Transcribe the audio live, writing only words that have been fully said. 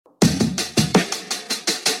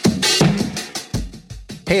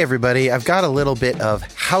Hey everybody, I've got a little bit of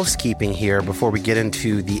housekeeping here before we get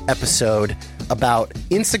into the episode about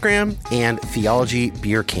Instagram and Theology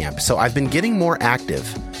Beer Camp. So I've been getting more active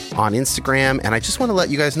on Instagram, and I just want to let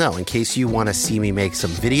you guys know in case you want to see me make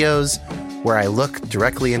some videos where I look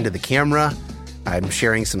directly into the camera. I'm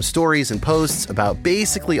sharing some stories and posts about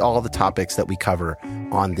basically all the topics that we cover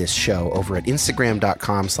on this show over at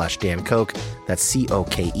Instagram.com/DanKoch. That's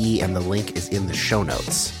COKE, and the link is in the show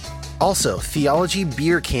notes. Also, Theology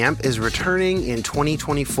Beer Camp is returning in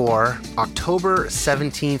 2024, October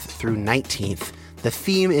 17th through 19th. The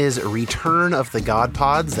theme is Return of the God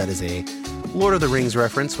Pods. That is a Lord of the Rings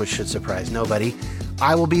reference, which should surprise nobody.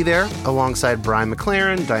 I will be there alongside Brian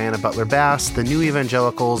McLaren, Diana Butler-Bass, the New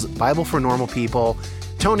Evangelicals, Bible for Normal People,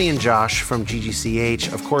 Tony and Josh from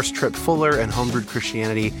GGCH, of course, Trip Fuller and Homebrewed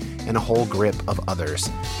Christianity, and a whole grip of others.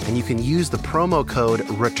 And you can use the promo code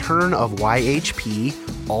Return of YHP,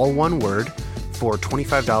 all one word, for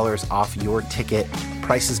 $25 off your ticket.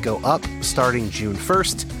 Prices go up starting June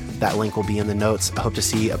 1st. That link will be in the notes. I hope to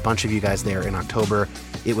see a bunch of you guys there in October.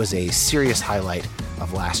 It was a serious highlight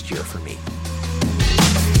of last year for me.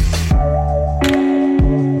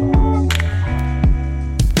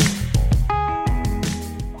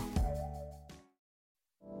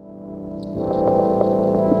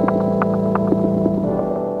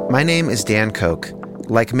 My name is Dan Koch.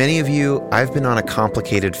 Like many of you, I've been on a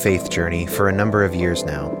complicated faith journey for a number of years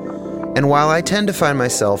now. And while I tend to find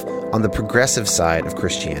myself on the progressive side of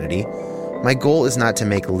Christianity, my goal is not to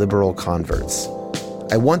make liberal converts.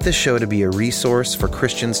 I want this show to be a resource for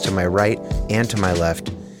Christians to my right and to my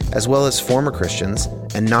left, as well as former Christians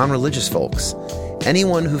and non-religious folks,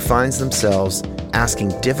 anyone who finds themselves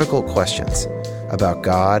asking difficult questions about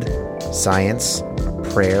God, science,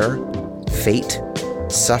 prayer, fate,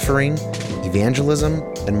 suffering, evangelism,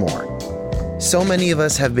 and more. So many of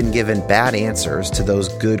us have been given bad answers to those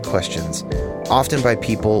good questions, often by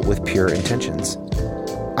people with pure intentions.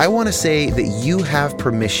 I want to say that you have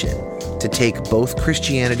permission to take both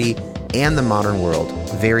Christianity and the modern world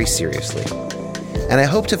very seriously. And I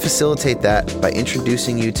hope to facilitate that by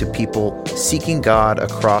introducing you to people seeking God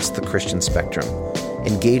across the Christian spectrum,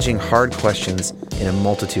 engaging hard questions in a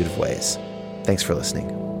multitude of ways. Thanks for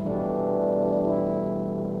listening.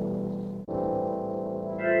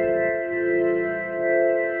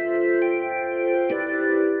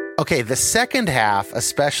 Okay, the second half,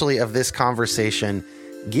 especially of this conversation,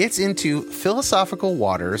 gets into philosophical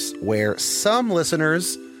waters where some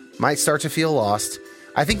listeners might start to feel lost.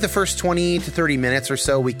 I think the first 20 to 30 minutes or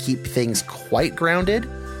so, we keep things quite grounded,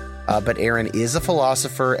 but Aaron is a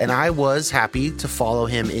philosopher, and I was happy to follow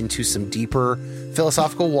him into some deeper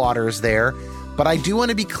philosophical waters there. But I do want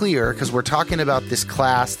to be clear, because we're talking about this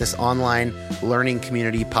class, this online learning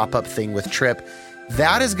community pop-up thing with Trip.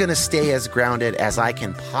 That is going to stay as grounded as I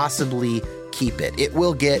can possibly keep it. It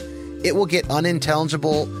will get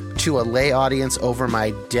unintelligible to a lay audience over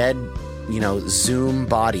my dead, Zoom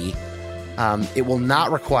body. It will not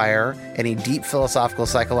require any deep philosophical,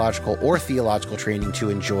 psychological, or theological training to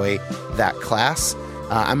enjoy that class.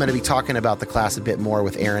 I'm going to be talking about the class a bit more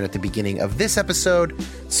with Aaron at the beginning of this episode,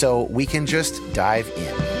 so we can just dive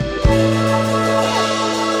in.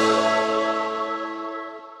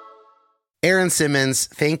 Aaron Simmons,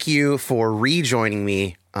 thank you for rejoining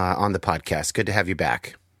me on the podcast. Good to have you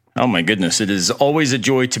back. Oh my goodness. It is always a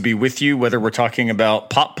joy to be with you, whether we're talking about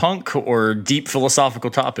pop punk or deep philosophical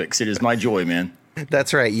topics. It is my joy, man.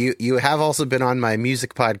 That's right. You have also been on my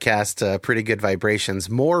music podcast, Pretty Good Vibrations,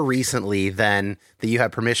 more recently than the You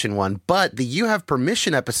Have Permission one. But the You Have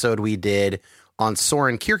Permission episode we did on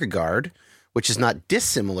Soren Kierkegaard, which is not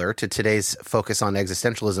dissimilar to today's focus on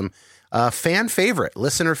existentialism, fan favorite,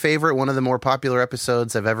 listener favorite, one of the more popular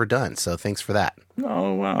episodes I've ever done. So thanks for that.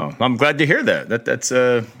 Oh, wow. I'm glad to hear that. That's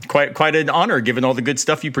quite an honor, given all the good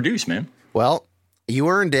stuff you produce, man. Well, you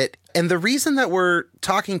earned it. And the reason that we're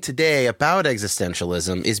talking today about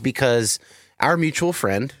existentialism is because our mutual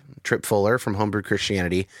friend, Trip Fuller from Homebrewed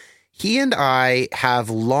Christianity, he and I have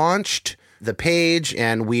launched the page,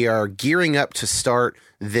 and we are gearing up to start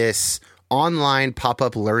this online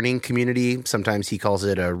pop-up learning community. Sometimes he calls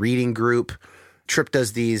it a reading group. Trip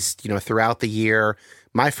does these, throughout the year.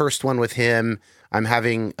 My first one with him, I'm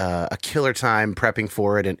having a killer time prepping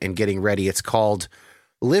for it and getting ready. It's called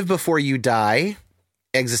Live Before You Die,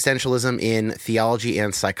 Existentialism in Theology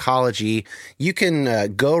and Psychology. You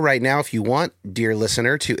can go right now, if you want, dear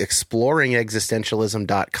listener, to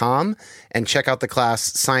exploringexistentialism.com and check out the class,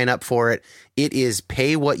 sign up for it. It is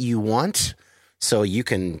pay what you want. So you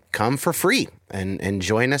can come for free and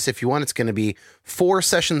join us if you want. It's going to be 4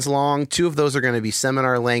 sessions long. 2 of those are going to be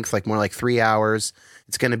seminar length, like more like 3 hours.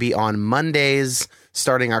 It's going to be on Mondays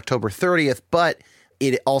starting October 30th, but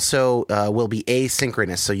it also will be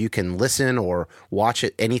asynchronous, so you can listen or watch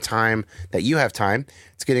it anytime that you have time.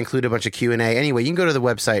 It's going to include a bunch of Q&A. Anyway, you can go to the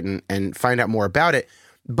website and find out more about it.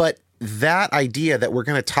 But that idea that we're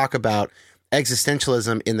going to talk about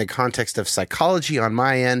existentialism in the context of psychology on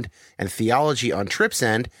my end and theology on Tripp's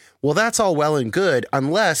end, well, that's all well and good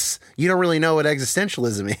unless you don't really know what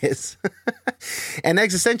existentialism is. And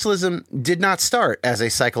existentialism did not start as a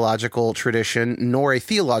psychological tradition nor a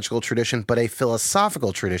theological tradition, but a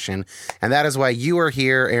philosophical tradition. And that is why you are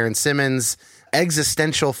here, Aaron Simmons,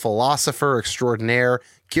 existential philosopher extraordinaire,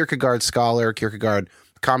 Kierkegaard scholar, Kierkegaard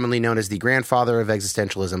commonly known as the grandfather of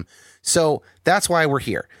existentialism. So that's why we're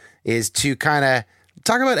here, is to kind of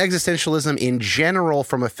talk about existentialism in general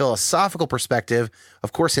from a philosophical perspective,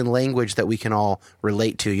 of course, in language that we can all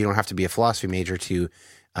relate to. You don't have to be a philosophy major to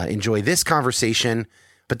enjoy this conversation,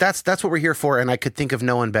 but that's what we're here for, and I could think of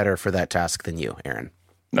no one better for that task than you, Aaron.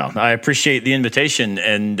 No, I appreciate the invitation,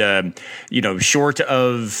 and short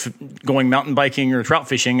of going mountain biking or trout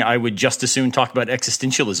fishing, I would just as soon talk about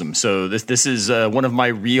existentialism. So this is one of my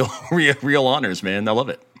real honors, man. I love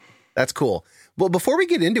it. That's cool. Well, before we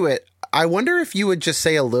get into it, I wonder if you would just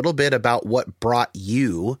say a little bit about what brought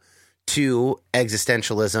you to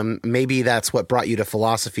existentialism. Maybe that's what brought you to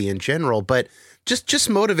philosophy in general, but just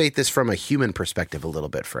motivate this from a human perspective a little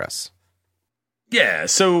bit for us. Yeah.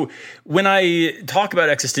 So when I talk about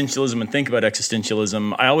existentialism and think about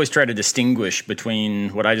existentialism, I always try to distinguish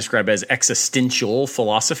between what I describe as existential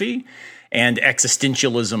philosophy and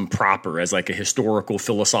existentialism proper as like a historical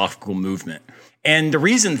philosophical movement. And the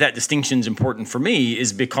reason that distinction is important for me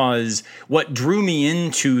is because what drew me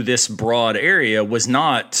into this broad area was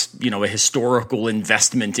not, a historical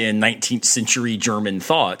investment in 19th century German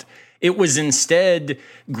thought. It was instead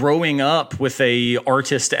growing up with a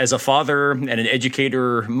artist as a father and an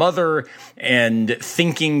educator mother and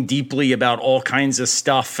thinking deeply about all kinds of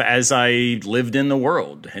stuff as I lived in the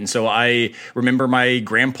world. And so I remember my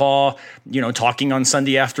grandpa, talking on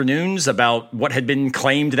Sunday afternoons about what had been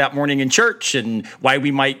claimed that morning in church and why we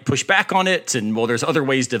might push back on it. And there's other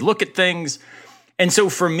ways to look at things. And so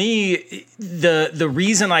for me, the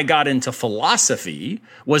reason I got into philosophy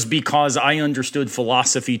was because I understood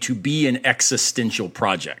philosophy to be an existential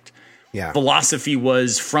project. Yeah. Philosophy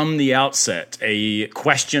was from the outset a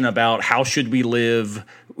question about how should we live,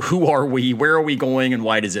 who are we, where are we going, and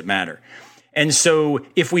why does it matter? And so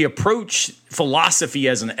if we approach philosophy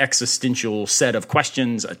as an existential set of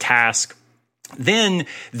questions, a task, then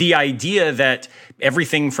the idea that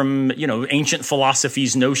everything from, ancient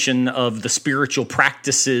philosophy's notion of the spiritual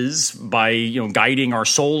practices by, guiding our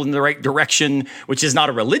soul in the right direction, which is not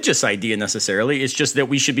a religious idea necessarily. It's just that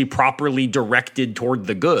we should be properly directed toward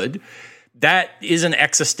the good. That is an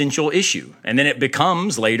existential issue. And then it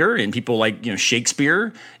becomes later in people like,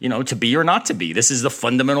 Shakespeare, to be or not to be. This is the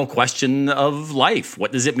fundamental question of life.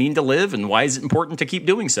 What does it mean to live, and why is it important to keep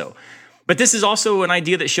doing so? But this is also an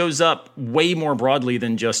idea that shows up way more broadly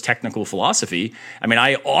than just technical philosophy. I mean,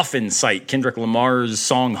 I often cite Kendrick Lamar's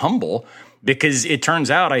song Humble because it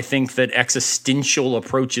turns out, I think, that existential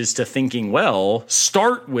approaches to thinking well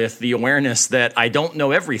start with the awareness that I don't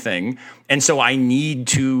know everything, and so I need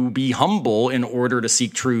to be humble in order to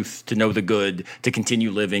seek truth, to know the good, to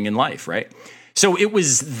continue living in life, right? So it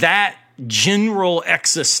was that general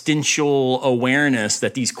existential awareness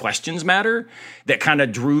that these questions matter that kind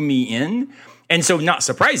of drew me in. And so not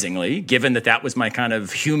surprisingly, given that was my kind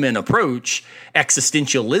of human approach,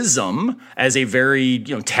 existentialism as a very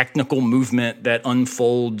technical movement that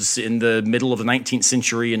unfolds in the middle of the 19th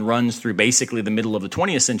century and runs through basically the middle of the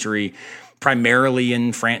 20th century, primarily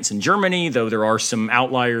in France and Germany, though there are some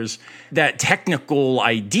outliers, that technical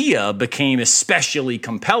idea became especially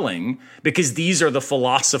compelling because these are the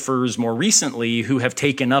philosophers more recently who have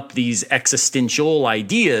taken up these existential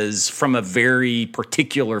ideas from a very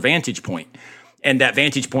particular vantage point. And that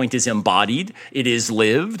vantage point is embodied, it is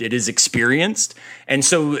lived, it is experienced. And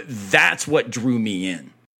so that's what drew me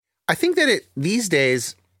in. I think that these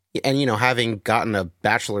days, and having gotten a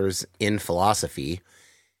bachelor's in philosophy,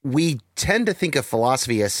 we tend to think of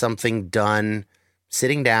philosophy as something done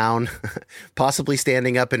sitting down, possibly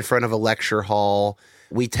standing up in front of a lecture hall.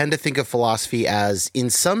 We tend to think of philosophy as, in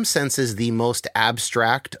some senses, the most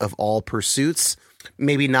abstract of all pursuits.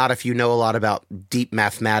 Maybe not if you know a lot about deep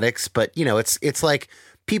mathematics, but, it's like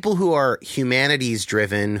people who are humanities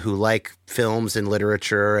driven, who like films and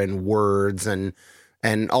literature and words and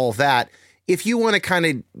all of that. if you want to kind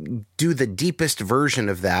of do the deepest version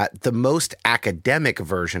of that, the most academic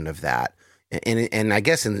version of that, and I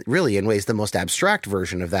guess in ways the most abstract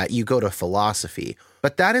version of that, you go to philosophy.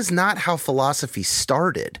 But that is not how philosophy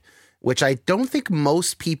started, which I don't think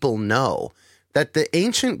most people know, that the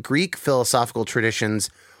ancient Greek philosophical traditions,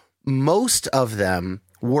 most of them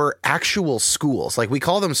were actual schools. Like, we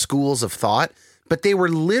call them schools of thought, but they were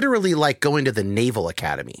literally like going to the Naval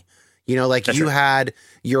Academy. You know, like you had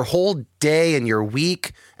your whole day and your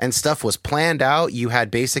week and stuff was planned out. You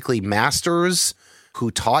had basically masters who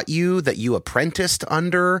taught you that you apprenticed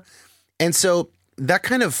under. And so that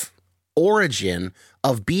kind of origin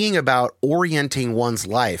of being about orienting one's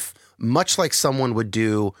life, much like someone would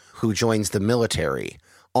do who joins the military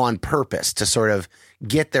on purpose to sort of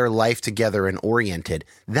get their life together and oriented.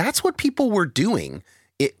 That's what people were doing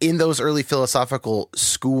in those early philosophical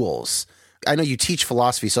schools. I know you teach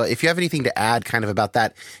philosophy, so if you have anything to add kind of about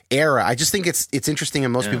that era, I just think it's interesting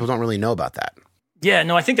and most people don't really know about that. Yeah,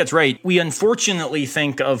 no, I think that's right. We unfortunately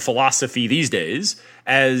think of philosophy these days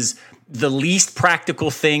as the least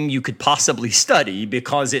practical thing you could possibly study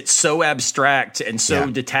because it's so abstract and so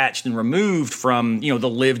detached and removed from, the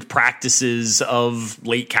lived practices of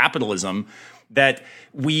late capitalism that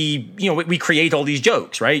we create all these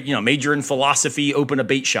jokes, right? Major in philosophy, open a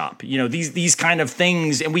bait shop, these kind of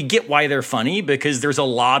things. And we get why they're funny because there's a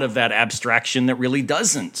lot of that abstraction that really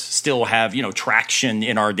doesn't still have, traction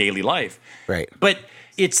in our daily life. Right. But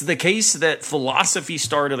it's the case that philosophy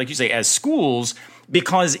started, like you say, as schools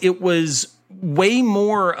because it was way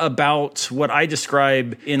more about what I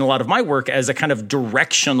describe in a lot of my work as a kind of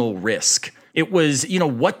directional risk. It was,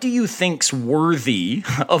 what do you think's worthy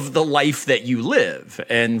of the life that you live?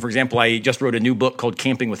 And for example, I just wrote a new book called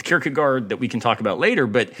Camping with Kierkegaard that we can talk about later.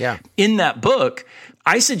 But in that book,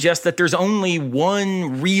 I suggest that there's only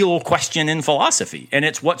one real question in philosophy, and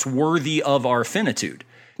it's what's worthy of our finitude.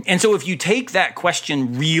 And so if you take that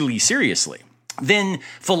question really seriously, then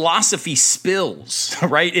philosophy spills,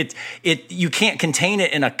 right? You can't contain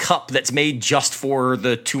it in a cup that's made just for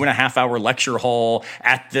the 2.5-hour lecture hall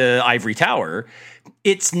at the Ivory Tower.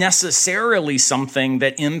 It's necessarily something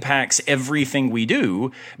that impacts everything we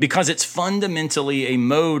do because it's fundamentally a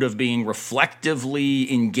mode of being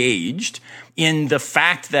reflectively engaged in the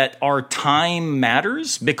fact that our time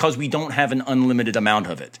matters because we don't have an unlimited amount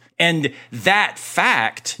of it. And that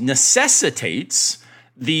fact necessitates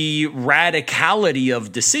the radicality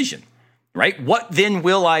of decision, right? What then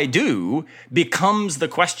will I do becomes the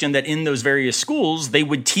question that in those various schools, they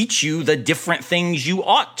would teach you the different things you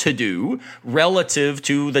ought to do relative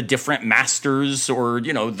to the different masters or,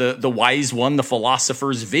 the wise one, the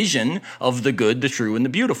philosopher's vision of the good, the true, and the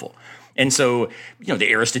beautiful. And so,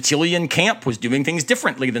 the Aristotelian camp was doing things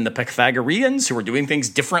differently than the Pythagoreans, who were doing things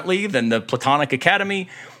differently than the Platonic Academy.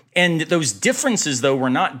 And those differences, though, were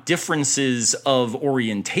not differences of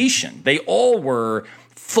orientation. They all were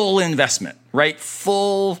full investment, right?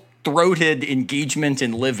 Full-throated engagement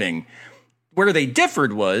in living. Where they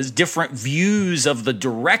differed was different views of the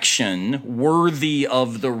direction worthy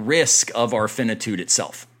of the risk of our finitude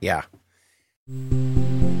itself. Yeah.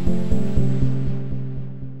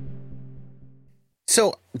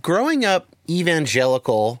 So growing up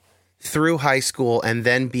evangelical through high school and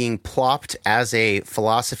then being plopped as a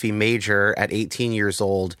philosophy major at 18 years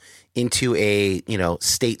old into a,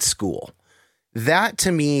 state school. That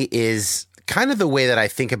to me is kind of the way that I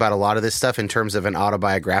think about a lot of this stuff in terms of an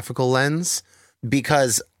autobiographical lens,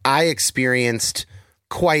 because I experienced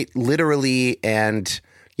quite literally and,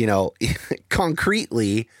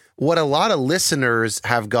 concretely what a lot of listeners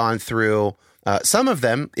have gone through. Some of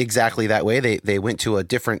them exactly that way. They went to a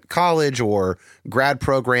different college or grad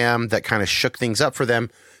program that kind of shook things up for them.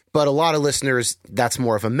 But a lot of listeners, that's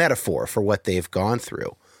more of a metaphor for what they've gone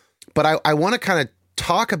through. But I want to kind of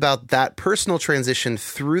talk about that personal transition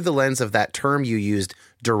through the lens of that term you used,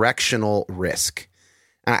 directional risk.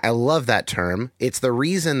 I love that term. It's the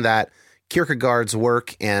reason that Kierkegaard's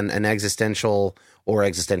work and an existential or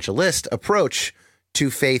existentialist approach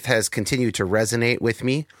to faith has continued to resonate with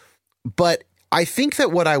me. But I think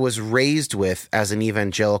that what I was raised with as an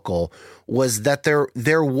evangelical was that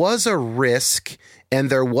there was a risk and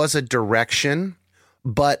there was a direction,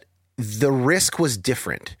 but the risk was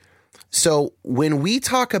different. So when we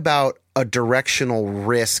talk about a directional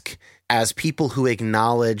risk as people who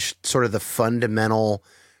acknowledge sort of the fundamental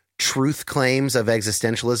truth claims of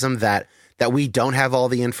existentialism, that we don't have all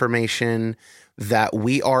the information, that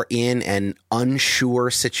we are in an unsure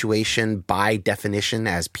situation by definition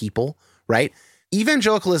as people, right?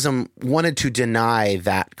 Evangelicalism wanted to deny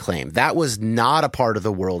that claim. That was not a part of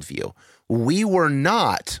the worldview. We were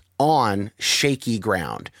not on shaky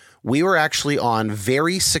ground. we were actually on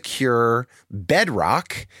very secure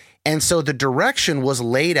bedrock. And so the direction was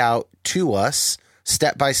laid out to us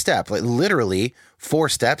step by step, like literally 4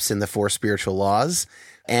 steps in the 4 spiritual laws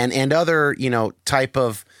and other, type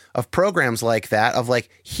of programs like that, of like,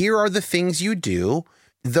 here are the things you do.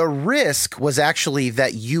 The risk was actually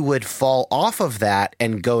that you would fall off of that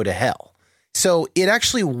and go to hell. So it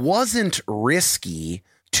actually wasn't risky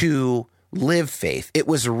to live faith. It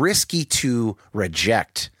was risky to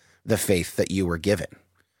reject the faith that you were given.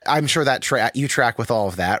 I'm sure that you track with all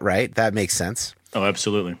of that, right? That makes sense. Oh,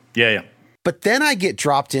 absolutely. Yeah. But then I get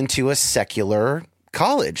dropped into a secular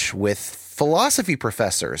college with philosophy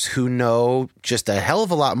professors who know just a hell of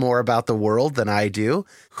a lot more about the world than I do,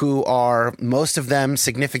 who are, most of them,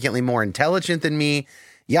 significantly more intelligent than me,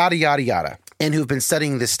 yada, yada, yada, and who've been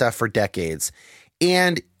studying this stuff for decades.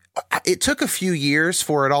 And it took a few years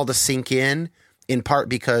for it all to sink in part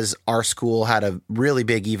because our school had a really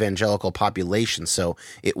big evangelical population. So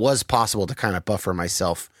it was possible to kind of buffer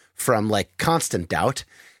myself from like constant doubt.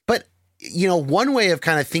 But, one way of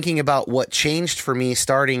kind of thinking about what changed for me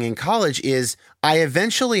starting in college is I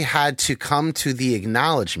eventually had to come to the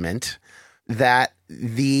acknowledgement that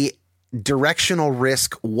the directional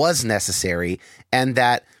risk was necessary and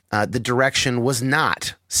that the direction was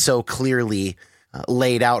not so clearly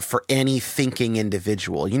laid out for any thinking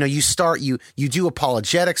individual. You do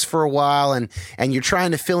apologetics for a while and you're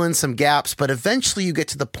trying to fill in some gaps, but eventually you get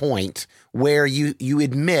to the point where you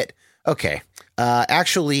admit, okay,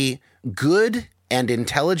 actually good and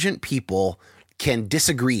intelligent people can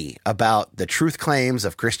disagree about the truth claims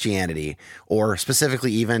of Christianity or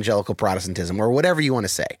specifically evangelical Protestantism or whatever you want to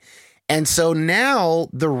say. And so now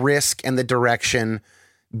the risk and the direction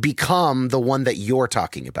become the one that you're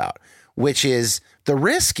talking about, which is the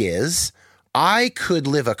risk is I could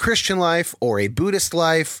live a Christian life or a Buddhist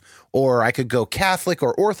life, or I could go Catholic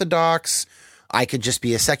or Orthodox. I could just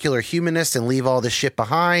be a secular humanist and leave all this shit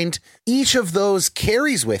behind. Each of those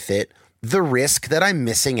carries with it the risk that I'm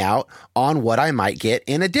missing out on what I might get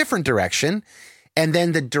in a different direction. And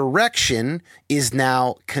then the direction is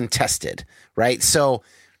now contested, right? So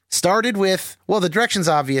started with, well, the direction's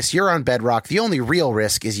obvious. You're on bedrock. The only real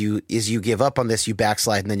risk is you give up on this, you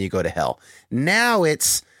backslide, and then you go to hell. Now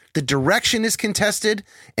it's the direction is contested,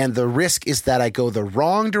 and the risk is that I go the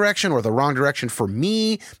wrong direction or the wrong direction for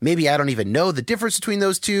me. Maybe I don't even know the difference between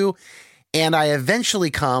those two. And I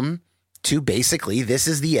eventually come to basically, this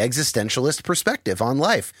is the existentialist perspective on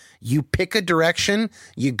life. You pick a direction,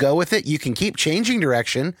 you go with it. You can keep changing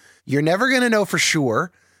direction. You're never going to know for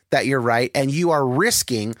sure that you're right, and you are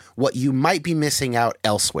risking what you might be missing out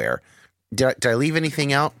elsewhere. Did I leave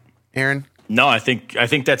anything out, Aaron? No, I think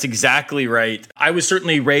that's exactly right. I was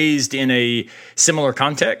certainly raised in a similar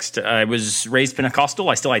context. I was raised Pentecostal.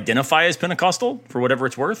 I still identify as Pentecostal for whatever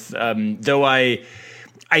it's worth. Though I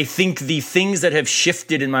think the things that have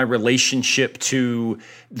shifted in my relationship to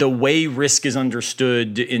the way risk is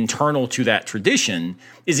understood internal to that tradition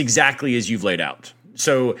is exactly as you've laid out.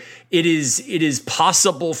 So it is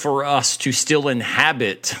possible for us to still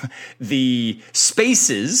inhabit the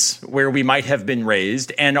spaces where we might have been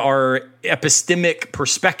raised and our epistemic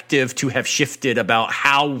perspective to have shifted about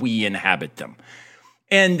how we inhabit them.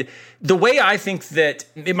 And the way I think that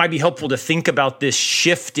it might be helpful to think about this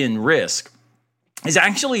shift in risk is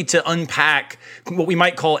actually to unpack what we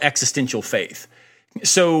might call existential faith.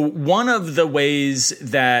 So one of the ways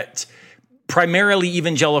that primarily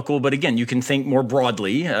evangelical, but again, you can think more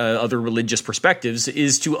broadly, other religious perspectives,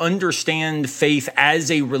 is to understand faith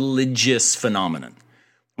as a religious phenomenon.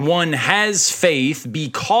 One has faith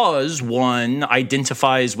because one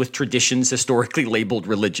identifies with traditions historically labeled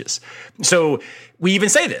religious. So we even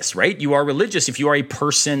say this, right? You are religious if you are a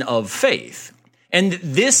person of faith. And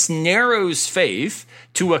this narrows faith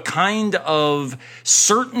to a kind of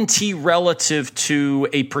certainty relative to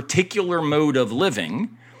a particular mode of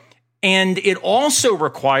living. And it also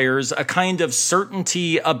requires a kind of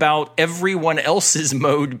certainty about everyone else's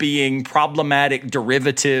mode being problematic,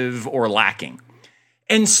 derivative, or lacking.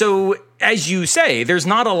 And so, as you say, there's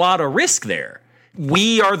not a lot of risk there.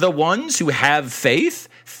 We are the ones who have faith.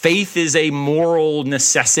 Faith is a moral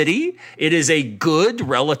necessity. It is a good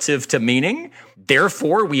relative to meaning.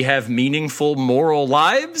 Therefore, we have meaningful moral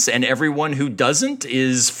lives, and everyone who doesn't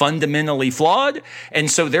is fundamentally flawed.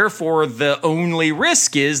 And so, therefore, the only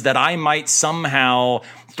risk is that I might somehow,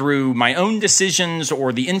 through my own decisions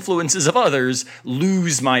or the influences of others,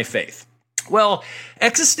 lose my faith. Well,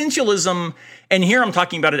 existentialism, and here I'm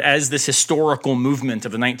talking about it as this historical movement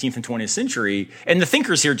of the 19th and 20th century. And the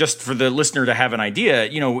thinkers here, just for the listener to have an idea,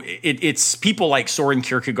 it's people like Soren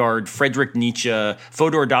Kierkegaard, Friedrich Nietzsche,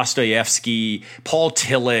 Fyodor Dostoevsky, Paul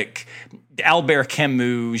Tillich, Albert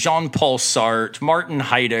Camus, Jean-Paul Sartre, Martin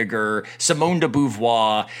Heidegger, Simone de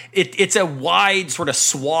Beauvoir. It's a wide sort of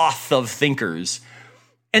swath of thinkers.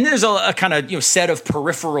 And there's a kind of set of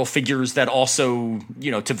peripheral figures that also,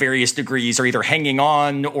 to various degrees are either hanging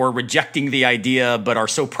on or rejecting the idea, but are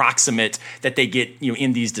so proximate that they get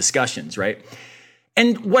in these discussions, right?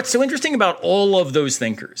 And what's so interesting about all of those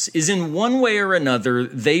thinkers is in one way or another,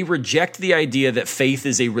 they reject the idea that faith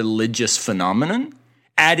is a religious phenomenon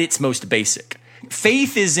at its most basic.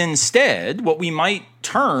 Faith is instead what we might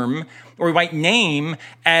term or we might name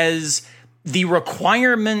as the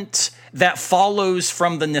requirement that follows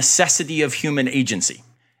from the necessity of human agency.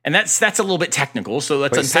 And that's a little bit technical, so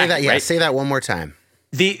let's unpack say that, it, right? Say that one more time.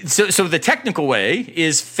 So the technical way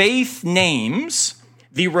is faith names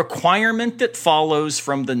the requirement that follows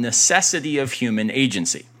from the necessity of human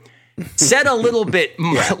agency. Said a little bit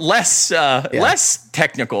less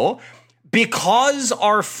technical, because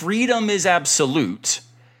our freedom is absolute,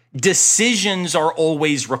 decisions are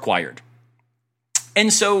always required.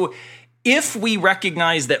 And so if we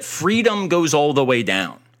recognize that freedom goes all the way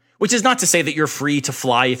down, which is not to say that you're free to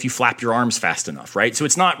fly if you flap your arms fast enough, right? So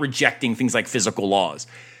it's not rejecting things like physical laws,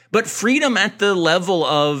 but freedom at the level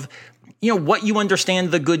of what you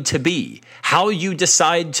understand the good to be, how you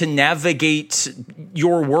decide to navigate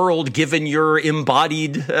your world given your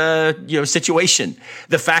embodied, situation.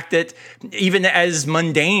 The fact that even as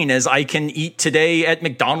mundane as I can eat today at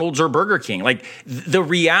McDonald's or Burger King, like the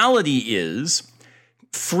reality is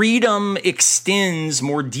freedom extends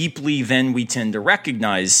more deeply than we tend to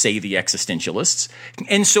recognize, say the existentialists.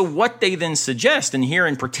 And so what they then suggest, and here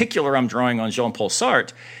in particular I'm drawing on Jean-Paul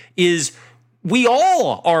Sartre, is we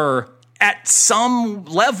all are at some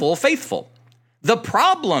level faithful. The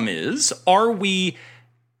problem is, are we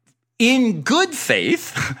in good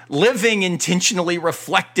faith, living intentionally,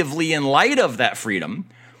 reflectively in light of that freedom,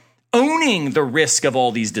 owning the risk of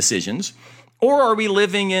all these decisions, or are we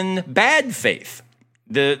living in bad faith?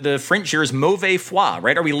 The French here is mauvais foi,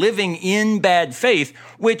 right? Are we living in bad faith,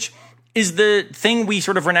 which is the thing we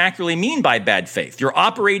sort of vernacularly mean by bad faith. You're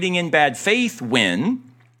operating in bad faith when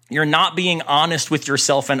you're not being honest with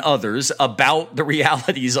yourself and others about the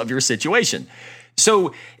realities of your situation.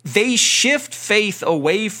 So they shift faith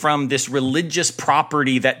away from this religious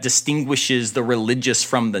property that distinguishes the religious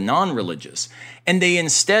from the non-religious. And they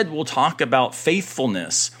instead will talk about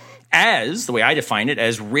faithfulness as, the way I define it,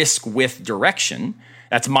 as risk with direction.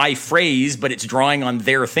 That's my phrase, but it's drawing on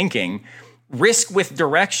their thinking. Risk with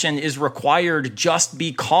direction is required just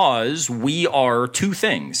because we are two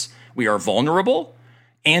things. We are vulnerable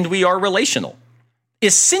and we are relational.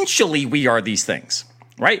 Essentially, we are these things,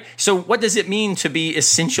 right? So what does it mean to be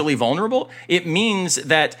essentially vulnerable? It means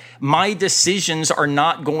that my decisions are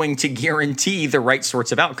not going to guarantee the right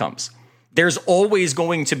sorts of outcomes. There's always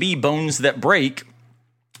going to be bones that break.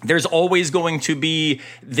 There's always going to be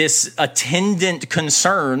this attendant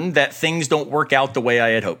concern that things don't work out the way I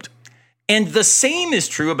had hoped. And the same is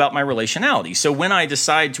true about my relationality. So when I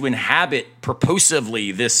decide to inhabit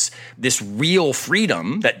purposively this real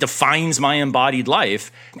freedom that defines my embodied life,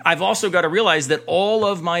 I've also got to realize that all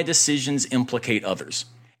of my decisions implicate others.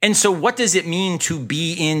 And so what does it mean to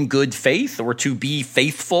be in good faith or to be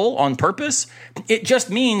faithful on purpose? It just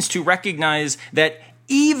means to recognize that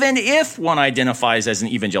even if one identifies as an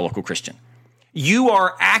evangelical Christian, you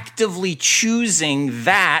are actively choosing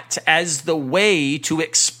that as the way to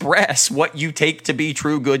express what you take to be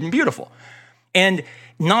true, good, and beautiful. And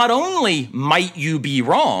not only might you be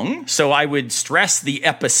wrong, so I would stress the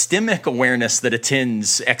epistemic awareness that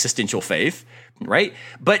attends existential faith, right?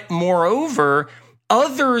 But moreover,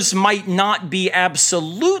 others might not be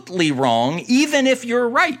absolutely wrong, even if you're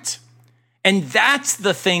right. And that's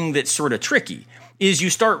the thing that's sort of tricky. Is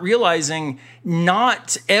you start realizing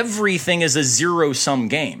not everything is a zero-sum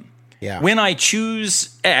game. Yeah. When I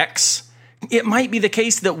choose X, it might be the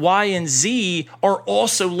case that Y and Z are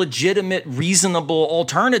also legitimate, reasonable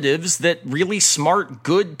alternatives that really smart,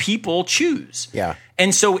 good people choose. Yeah.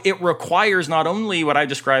 And so it requires not only what I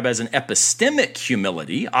describe as an epistemic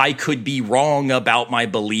humility, I could be wrong about my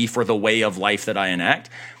belief or the way of life that I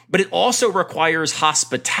enact, but it also requires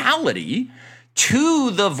hospitality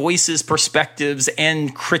to the voices, perspectives,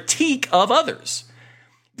 and critique of others.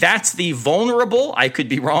 That's the vulnerable, I could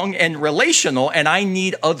be wrong, and relational, and I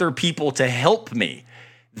need other people to help me.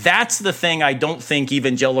 That's the thing I don't think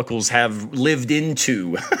evangelicals have lived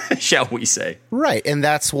into, shall we say. Right. And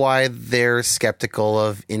that's why they're skeptical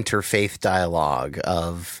of interfaith dialogue,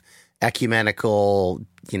 of ecumenical,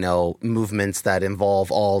 movements that involve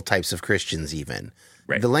all types of Christians even.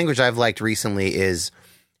 Right. The language I've liked recently is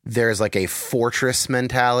there's like a fortress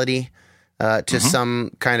mentality to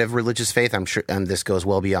some kind of religious faith. I'm sure, and this goes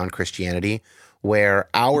well beyond Christianity, where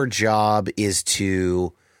our job is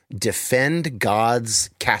to defend God's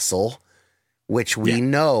castle, which we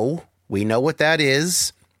know what that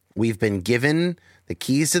is. We've been given the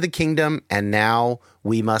keys to the kingdom, and now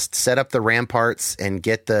we must set up the ramparts and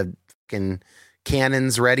get the fucking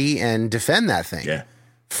cannons ready and defend that thing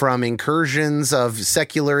from incursions of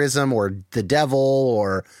secularism or the devil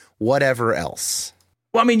or whatever else.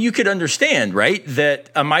 Well, I mean, you could understand, right, that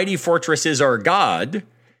a mighty fortress is our God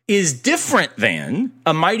is different than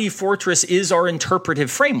a mighty fortress is our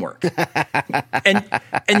interpretive framework.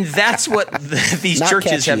 and that's what these Not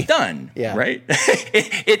churches catchy. have done, right?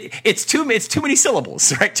 It's too many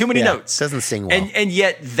syllables, right? Too many notes. Doesn't sing well. And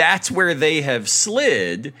yet that's where they have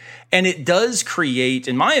slid, and it does create,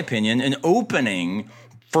 in my opinion, an opening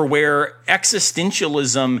for where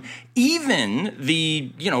existentialism, even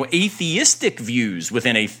the atheistic views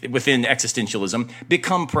within existentialism,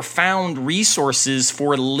 become profound resources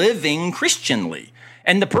for living Christianly.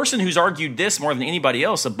 And the person who's argued this more than anybody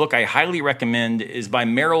else, a book I highly recommend, is by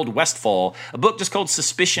Merold Westphal, a book just called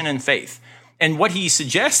Suspicion and Faith. And what he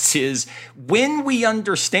suggests is when we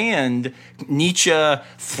understand Nietzsche,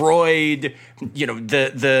 Freud,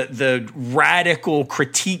 the radical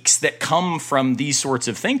critiques that come from these sorts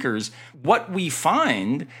of thinkers, what we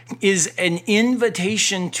find is an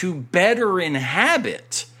invitation to better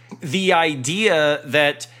inhabit the idea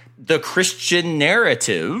that the Christian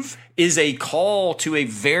narrative is a call to a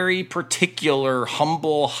very particular,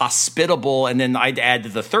 humble, hospitable, and then I'd add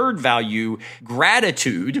the third value,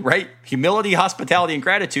 gratitude, right? Humility, hospitality, and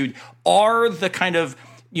gratitude are the kind of,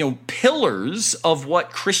 pillars of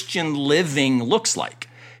what Christian living looks like.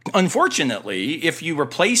 Unfortunately, if you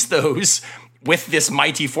replace those with this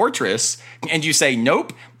mighty fortress and you say,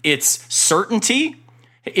 nope, it's certainty,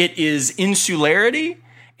 it is insularity,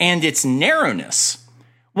 and it's narrowness.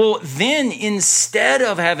 Well, then instead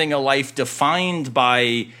of having a life defined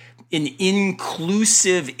by an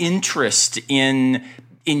inclusive interest in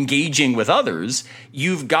engaging with others,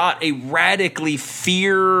 you've got a radically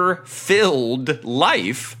fear-filled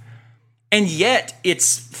life, and yet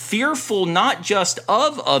it's fearful not just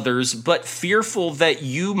of others, but fearful that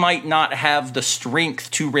you might not have the strength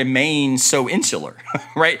to remain so insular,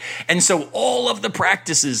 right? And so all of the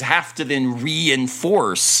practices have to then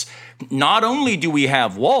reinforce. Not only do we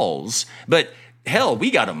have walls, but hell, we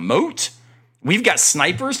got a moat. We've got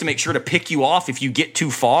snipers to make sure to pick you off if you get too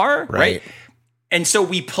far, right? And so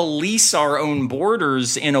we police our own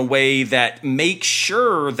borders in a way that makes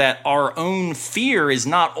sure that our own fear is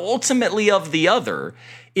not ultimately of the other.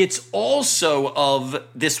 It's also of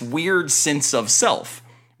this weird sense of self.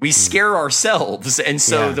 We scare ourselves. And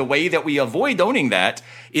so the way that we avoid owning that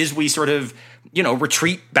is we sort of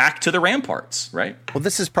retreat back to the ramparts, right? Well,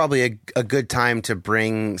 this is probably a good time to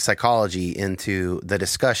bring psychology into the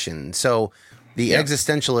discussion. So the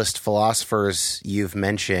existentialist philosophers you've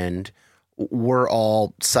mentioned were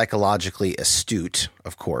all psychologically astute,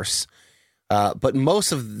 of course. But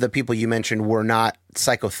most of the people you mentioned were not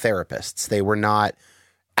psychotherapists. They were not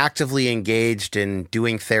actively engaged in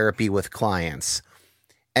doing therapy with clients.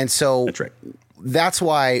 And so that's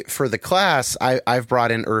why for the class, I've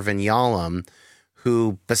brought in Irvin Yalom,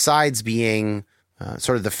 who, besides being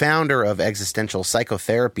sort of the founder of existential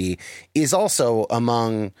psychotherapy, is also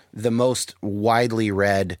among the most widely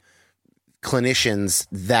read clinicians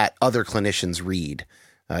that other clinicians read.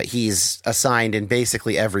 He's assigned in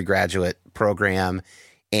basically every graduate program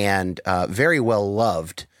and very well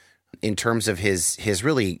loved in terms of his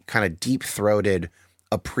really kind of deep-throated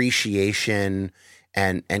appreciation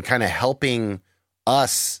and kind of helping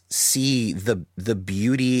us see the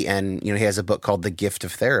beauty. And, he has a book called The Gift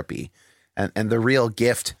of Therapy, and the real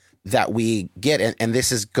gift that we get. And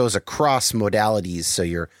this goes across modalities. So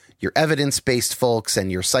your evidence-based folks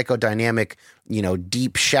and your psychodynamic,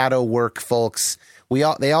 deep shadow work folks,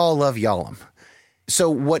 they all love Yalom. So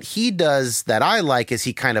what he does that I like is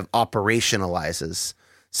he kind of operationalizes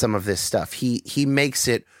some of this stuff. He makes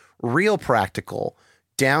it real practical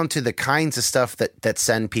down to the kinds of stuff that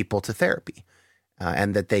send people to therapy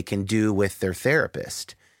and that they can do with their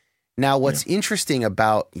therapist. Now, what's interesting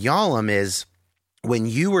about Yalom is when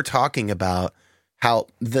you were talking about how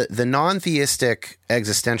the non-theistic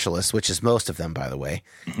existentialists, which is most of them, by the way,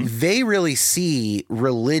 they really see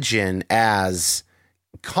religion as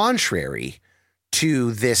contrary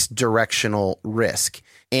to this directional risk.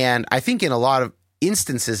 And I think in a lot of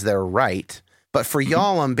instances they're right. But for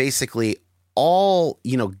Yalom, basically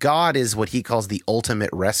God is what he calls the ultimate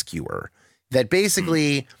rescuer. That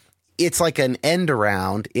basically it's like an end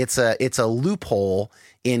around. It's a loophole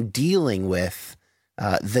in dealing with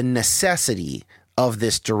the necessity of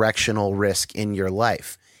this directional risk in your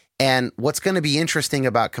life. And what's going to be interesting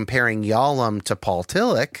about comparing Yalom to Paul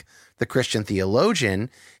Tillich, the Christian theologian,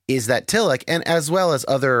 is that Tillich, and as well as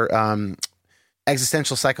other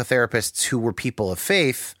existential psychotherapists who were people of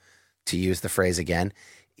faith, to use the phrase again,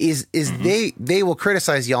 is they will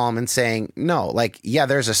criticize Yalom and saying, no, like, yeah,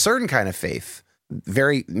 there's a certain kind of faith,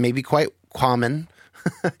 very, maybe quite common,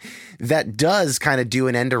 that does kind of do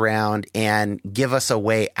an end around and give us a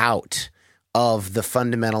way out of the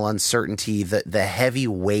fundamental uncertainty, the heavy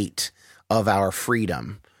weight of our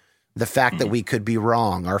freedom, the fact that we could be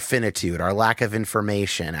wrong, our finitude, our lack of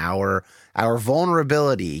information, our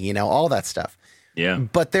vulnerability, all that stuff. Yeah.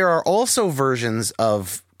 But there are also versions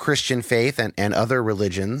of Christian faith and other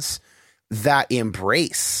religions that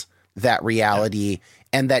embrace that reality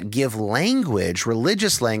and that give language,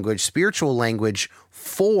 religious language, spiritual language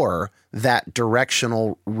for that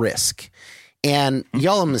directional risk. And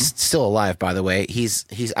Yalom is still alive, by the way. He's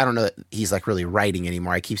I don't know that he's like really writing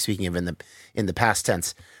anymore. I keep speaking of in the past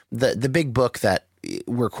tense. The big book that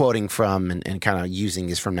we're quoting from and kind of using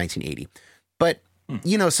is from 1980. But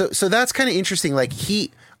so that's kind of interesting. Like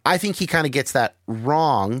I think he kind of gets that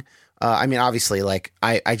wrong. I mean, obviously, like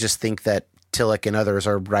I just think that Tillich and others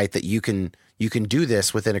are right that you can do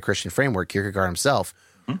this within a Christian framework, Kierkegaard himself.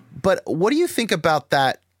 But what do you think about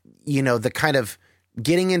that, the kind of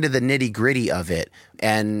getting into the nitty-gritty of it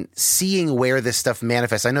and seeing where this stuff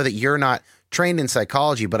manifests? I know that you're not trained in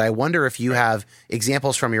psychology, but I wonder if you have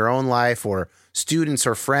examples from your own life or students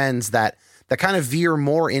or friends that kind of veer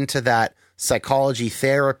more into that psychology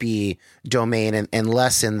therapy domain and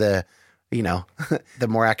less in the, the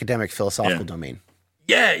more academic philosophical domain.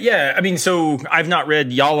 Yeah. I mean, so I've not read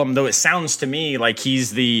Yalom, though it sounds to me like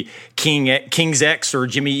he's the King's X or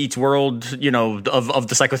Jimmy Eats World, of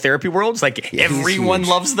the psychotherapy world. It's like everyone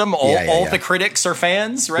loves them. All the critics are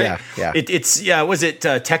fans, right? Yeah. Was it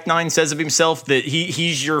Tech9 says of himself that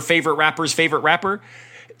he's your favorite rapper's favorite rapper?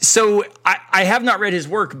 So I have not read his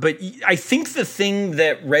work, but I think the thing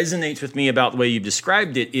that resonates with me about the way you've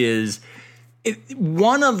described it is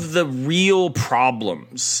one of the real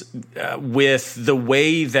problems with the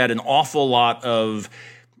way that an awful lot of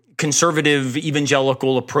conservative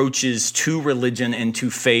evangelical approaches to religion and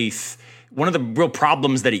to faith, one of the real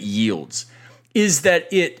problems that it yields is that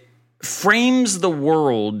it frames the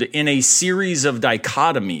world in a series of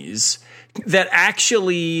dichotomies that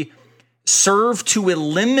actually serve to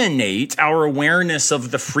eliminate our awareness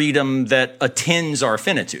of the freedom that attends our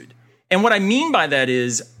finitude. And what I mean by that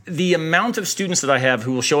is the amount of students that I have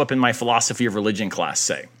who will show up in my philosophy of religion class,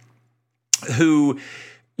 say, who,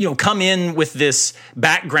 come in with this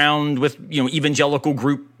background with, evangelical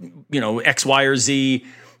group, X, Y, or Z,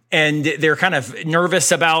 and they're kind of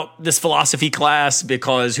nervous about this philosophy class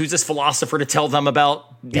because who's this philosopher to tell them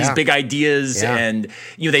about these big ideas? Yeah. And,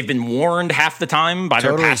 they've been warned half the time by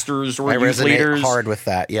their pastors or youth leaders. Hard with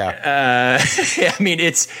that. Yeah. I mean,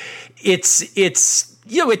 it's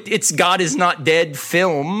God is not dead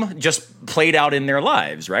film just played out in their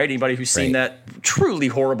lives, right? Anybody who's seen that truly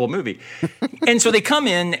horrible movie. And so they come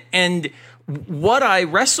in, and what I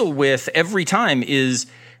wrestle with every time is,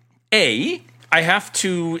 I have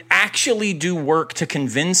to actually do work to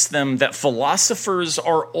convince them that philosophers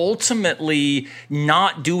are ultimately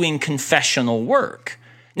not doing confessional work.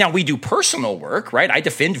 Now, we do personal work, right? I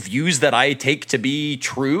defend views that I take to be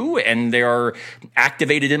true, and they are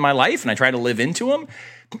activated in my life, and I try to live into them.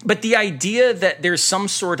 But the idea that there's some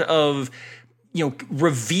sort of,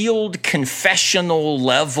 revealed confessional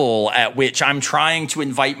level at which I'm trying to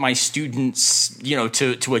invite my students,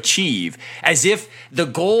 to achieve, as if the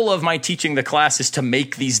goal of my teaching the class is to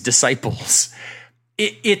make these disciples.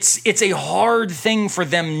 It's a hard thing for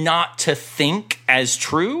them not to think as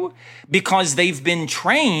true, because they've been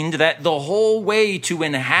trained that the whole way to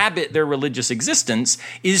inhabit their religious existence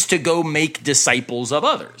is to go make disciples of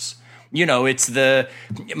others. It's the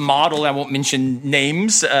model, I won't mention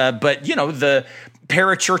names, but, the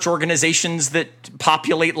parachurch organizations that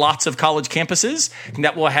populate lots of college campuses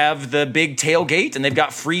that will have the big tailgate, and they've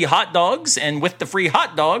got free hot dogs. And with the free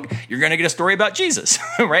hot dog, you're going to get a story about Jesus,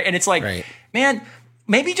 right? And it's like, man,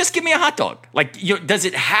 maybe just give me a hot dog. Like, does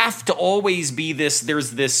it have to always be this?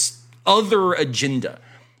 There's this other agenda.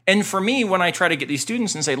 And for me, when I try to get these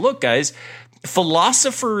students and say, look, guys,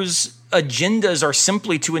 philosophers agendas are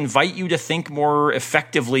simply to invite you to think more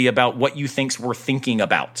effectively about what you think's worth thinking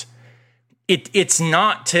about. It's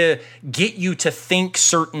not to get you to think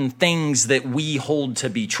certain things that we hold to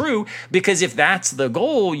be true, because if that's the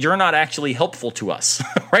goal, you're not actually helpful to us,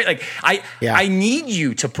 right? Like I need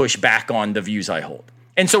you to push back on the views I hold.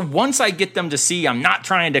 And so once I get them to see I'm not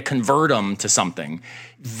trying to convert them to something,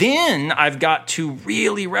 then I've got to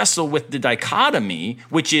really wrestle with the dichotomy,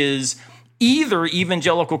 which is either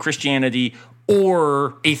evangelical Christianity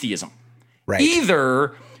or atheism. Right.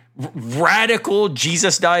 Either radical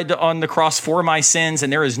Jesus died on the cross for my sins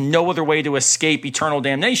and there is no other way to escape eternal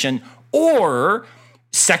damnation, or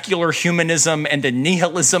secular humanism and the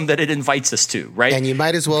nihilism that it invites us to, right? And you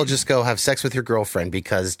might as well just go have sex with your girlfriend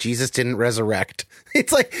because Jesus didn't resurrect.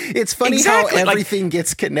 It's like, it's funny how everything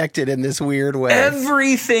gets connected in this weird way.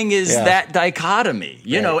 Everything is that dichotomy,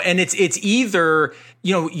 you know, and it's either,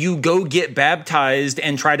 you know, you go get baptized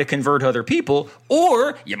and try to convert other people,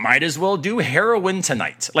 or you might as well do heroin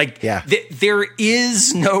tonight. Like, there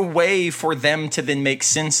is no way for them to then make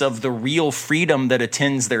sense of the real freedom that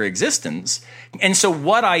attends their existence. And so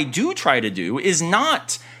what I do try to do is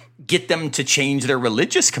not get them to change their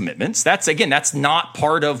religious commitments. That's not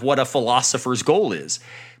part of what a philosopher's goal is.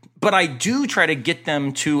 But I do try to get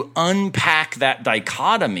them to unpack that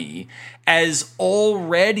dichotomy as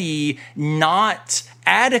already not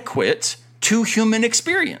adequate to human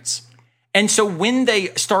experience. And so when they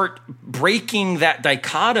start breaking that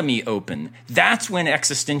dichotomy open, that's when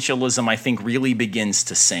existentialism, I think, really begins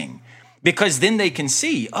to sing. Because then they can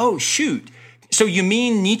see, oh, shoot, so you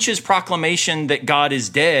mean Nietzsche's proclamation that God is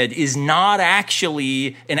dead is not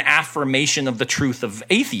actually an affirmation of the truth of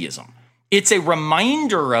atheism. It's a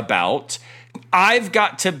reminder about, I've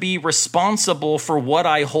got to be responsible for what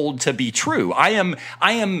I hold to be true. I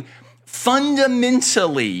am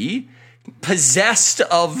fundamentally possessed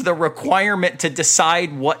of the requirement to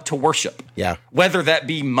decide what to worship. Yeah. Whether that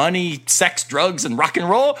be money, sex, drugs, and rock and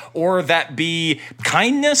roll, or that be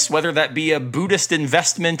kindness, whether that be a Buddhist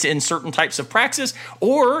investment in certain types of praxis,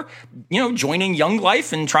 or, you know, joining Young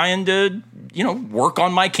Life and trying to, you know, work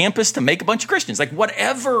on my campus to make a bunch of Christians. Like,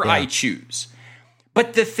 whatever I choose.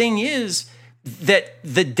 But the thing is that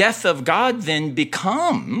the death of God then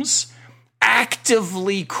becomes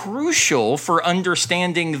actively crucial for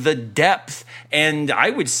understanding the depth and, I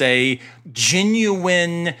would say,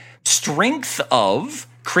 genuine strength of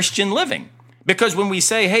Christian living. Because when we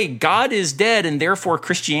say, hey, God is dead and therefore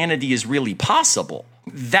Christianity is really possible,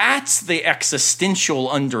 that's the existential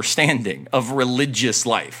understanding of religious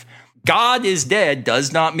life. God is dead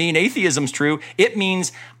does not mean atheism's true. It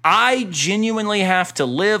means I genuinely have to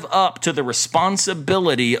live up to the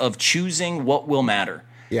responsibility of choosing what will matter.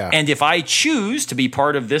 Yeah. And if I choose to be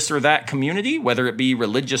part of this or that community, whether it be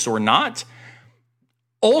religious or not,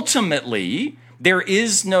 ultimately, there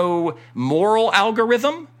is no moral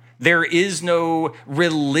algorithm. There is no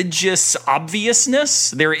religious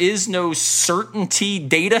obviousness. There is no certainty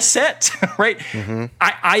data set, right? Mm-hmm.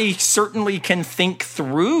 I certainly can think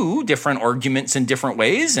through different arguments in different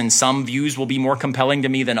ways, and some views will be more compelling to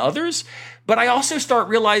me than others. But I also start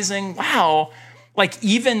realizing, wow, like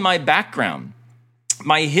even my background,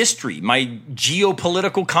 my history, my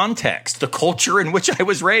geopolitical context, the culture in which I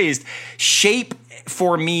was raised, shape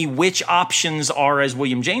for me which options are, as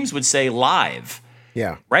William James would say, live.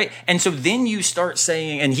 Yeah. Right. And so then you start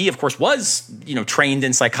saying, and he, of course, was, you know, trained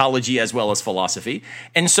in psychology as well as philosophy.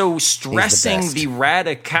 And so stressing the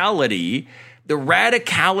radicality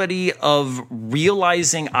of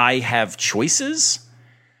realizing I have choices.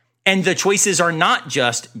 And the choices are not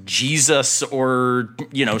just Jesus or,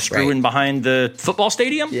 you know, screwing behind the football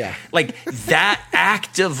stadium. Yeah. Like that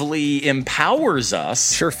actively empowers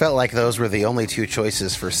us. Sure felt like those were the only two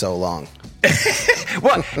choices for so long.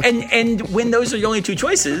 Well, and when those are the only two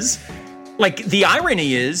choices, like the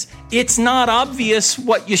irony is it's not obvious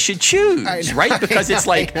what you should choose, right? Because it's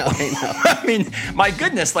like, I know. I mean, my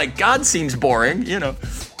goodness, like God seems boring, you know.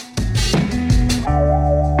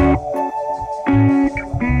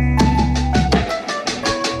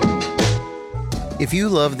 If you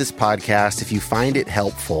love this podcast, if you find it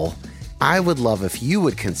helpful, I would love if you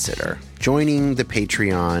would consider joining the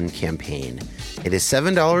Patreon campaign. It is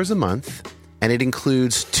 $7 a month, and it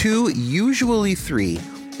includes 2, usually 3,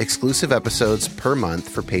 exclusive episodes per month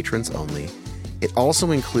for patrons only. It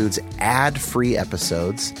also includes ad-free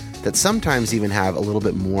episodes that sometimes even have a little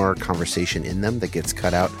bit more conversation in them that gets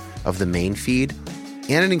cut out of the main feed.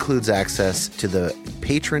 And it includes access to the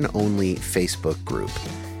patron-only Facebook group.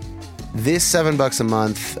 This $7 a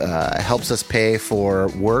month helps us pay for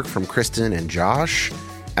work from Kristen and Josh,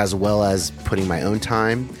 as well as putting my own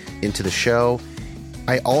time into the show.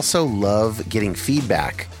 I also love getting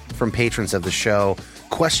feedback from patrons of the show,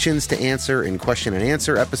 questions to answer in question and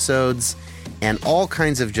answer episodes, and all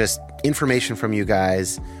kinds of just information from you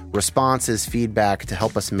guys, responses, feedback to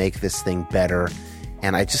help us make this thing better.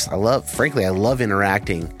 And I love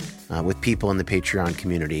interacting with people in the Patreon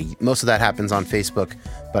community. Most of that happens on Facebook,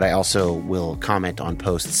 but I also will comment on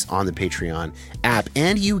posts on the Patreon app.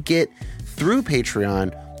 And you get, through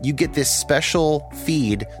Patreon, you get this special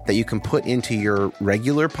feed that you can put into your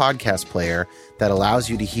regular podcast player that allows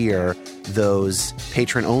you to hear those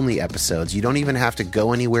patron-only episodes. You don't even have to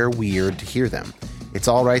go anywhere weird to hear them. It's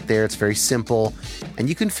all right there. It's very simple, and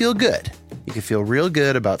you can feel good. You can feel real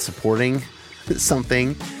good about supporting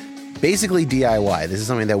something basically DIY. This is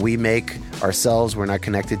something that we make ourselves. We're not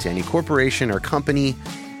connected to any corporation or company,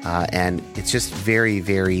 and it's just very,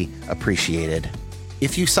 very appreciated.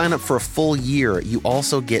 If you sign up for a full year, you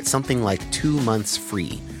also get something like 2 months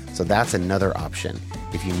free. So that's another option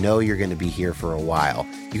if you know you're going to be here for a while.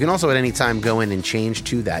 You can also at any time go in and change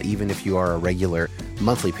to that, even if you are a regular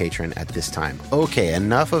monthly patron at this time. Okay,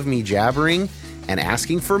 enough of me jabbering and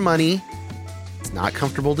asking for money. It's not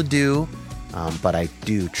comfortable to do, but I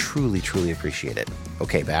do truly, truly appreciate it.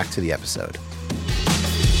 Okay, back to the episode.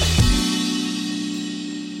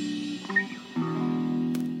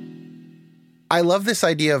 I love this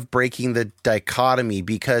idea of breaking the dichotomy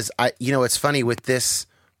because it's funny with this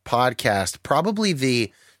podcast, probably the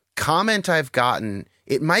comment I've gotten,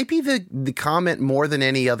 it might be the comment more than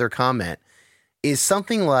any other comment, is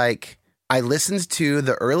something like, I listened to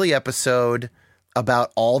the early episode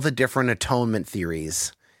about all the different atonement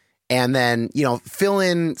theories and then, fill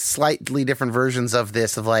in slightly different versions of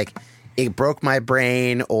this of like, it broke my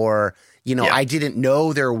brain, or I didn't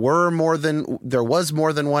know there was more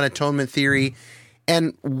than one atonement theory.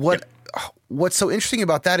 And what's so interesting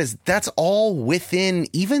about that is that's all within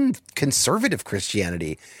even conservative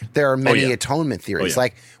Christianity. There are many atonement theories.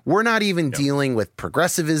 Like, we're not even dealing with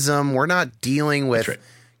progressivism. We're not dealing with,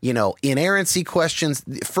 inerrancy questions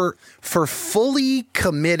for fully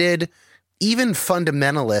committed, even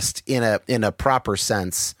fundamentalist in a proper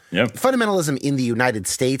sense. Yep. Fundamentalism in the United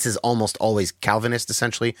States is almost always Calvinist,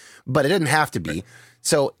 essentially, but it didn't have to be. Right.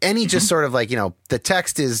 So any just sort of like, the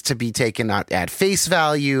text is to be taken not at face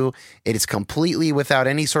value. It is completely without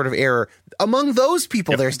any sort of error. Among those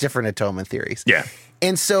people, there's different atonement theories. Yeah.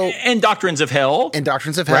 And so, and doctrines of hell, right?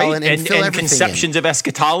 and conceptions of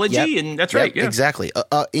eschatology. And that's right. Yeah. Exactly.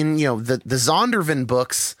 In, the Zondervan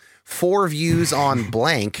books, 4 views on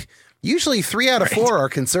blank, usually 3 out of 4 are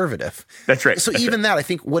conservative. That's right. So even that, I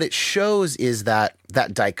think what it shows is that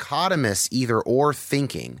dichotomous either or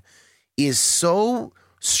thinking is so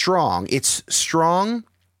strong. It's strong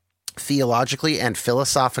theologically and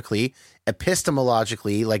philosophically,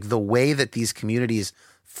 epistemologically, like the way that these communities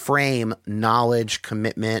frame knowledge,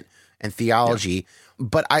 commitment, and theology. Yeah.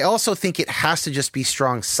 But I also think it has to just be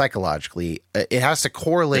strong psychologically. It has to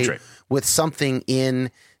correlate with something in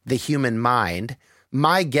the human mind.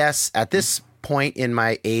 My guess at this point in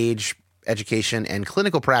my age, education, and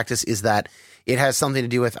clinical practice is that it has something to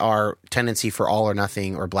do with our tendency for all or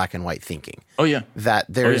nothing or black and white thinking. Oh, yeah. That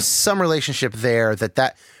there's some relationship there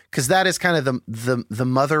because that is kind of the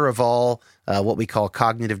mother of all what we call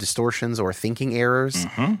cognitive distortions or thinking errors.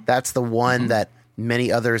 Mm-hmm. That's the one that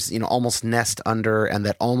many others, almost nest under and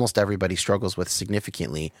that almost everybody struggles with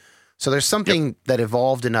significantly. So there's something that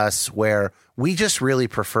evolved in us where we just really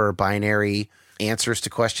prefer binary answers to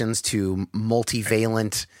questions to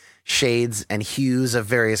multivalent shades and hues of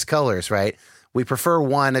various colors, right? We prefer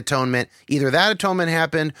one atonement. Either that atonement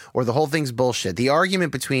happened or the whole thing's bullshit. The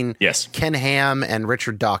argument between Ken Ham and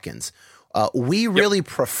Richard Dawkins. We really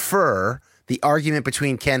prefer the argument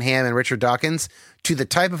between Ken Ham and Richard Dawkins to the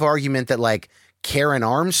type of argument that like Karen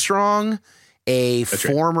Armstrong, a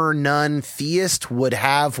former nun theist, would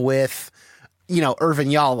have with, Irvin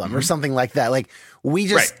Yalom or something like that. Like we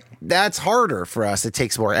just... That's harder for us. It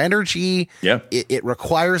takes more energy. Yeah. It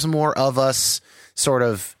requires more of us sort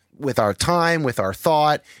of with our time, with our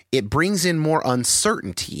thought. It brings in more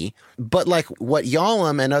uncertainty. But like what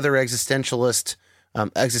Yalom and other existential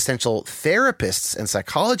therapists and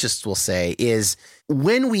psychologists will say is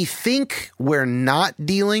when we think we're not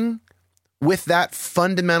dealing with that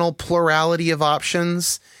fundamental plurality of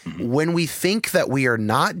options, when we think that we are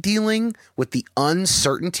not dealing with the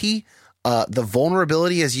uncertainty, the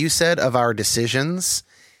vulnerability, as you said, of our decisions,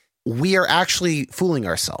 we are actually fooling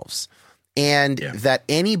ourselves. And that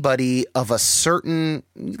anybody of a certain,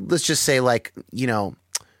 let's just say like,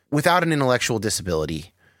 without an intellectual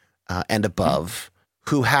disability and above,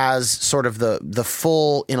 who has sort of the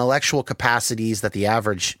full intellectual capacities that the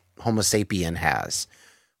average Homo sapien has,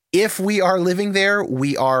 if we are living there,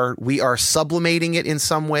 we are sublimating it in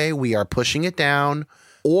some way. We are pushing it down.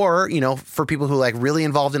 Or, for people who like really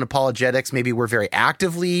involved in apologetics, maybe we're very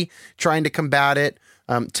actively trying to combat it,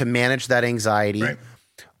 to manage that anxiety. Right.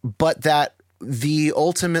 But that the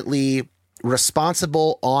ultimately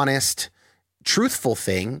responsible, honest, truthful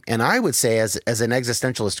thing, and I would say as an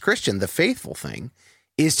existentialist Christian, the faithful thing,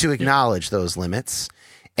 is to acknowledge those limits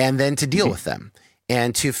and then to deal with them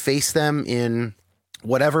and to face them in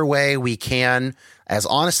whatever way we can, as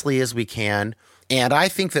honestly as we can. And I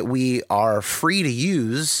think that we are free to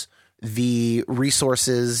use the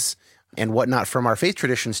resources and whatnot from our faith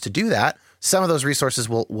traditions to do that. Some of those resources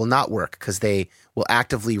will not work because they will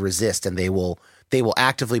actively resist and they will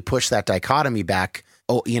actively push that dichotomy back,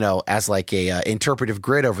 as like a interpretive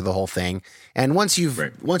grid over the whole thing. And once you've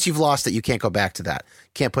lost it, you can't go back to that.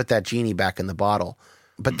 Can't put that genie back in the bottle.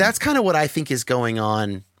 But that's kind of what I think is going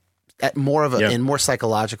on at more of in more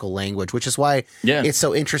psychological language, which is why it's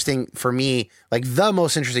so interesting for me. Like the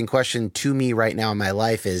most interesting question to me right now in my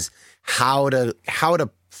life is how to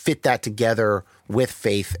fit that together with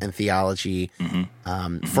faith and theology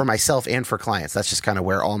for myself and for clients. That's just kind of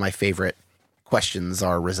where all my favorite questions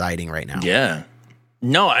are residing right now. Yeah.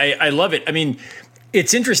 No, I love it. I mean,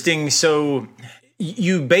 it's interesting. So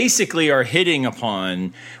you basically are hitting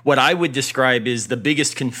upon what I would describe as the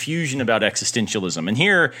biggest confusion about existentialism. And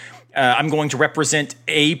here I'm going to represent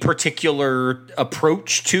a particular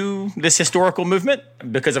approach to this historical movement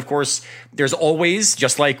because, of course, there's always,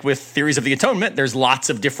 just like with theories of the atonement, there's lots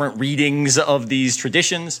of different readings of these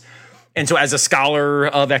traditions. And so as a scholar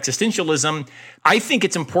of existentialism, I think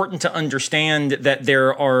it's important to understand that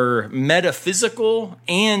there are metaphysical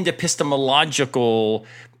and epistemological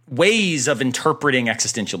ways of interpreting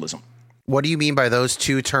existentialism. What do you mean by those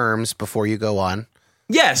two terms before you go on?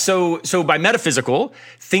 Yeah, so by metaphysical,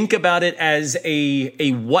 think about it as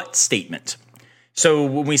a what statement. So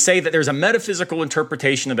when we say that there's a metaphysical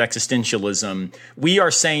interpretation of existentialism, we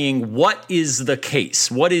are saying what is the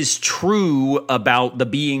case? What is true about the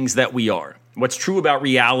beings that we are? What's true about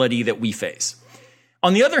reality that we face?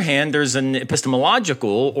 On the other hand, there's an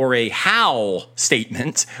epistemological or a how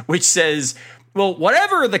statement, which says, well,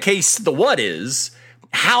 whatever the case, the what is,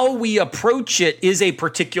 how we approach it is a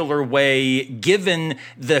particular way given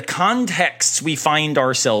the contexts we find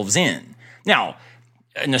ourselves in. Now,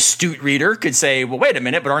 an astute reader could say, well, wait a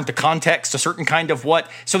minute, but aren't the contexts a certain kind of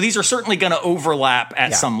what? So these are certainly going to overlap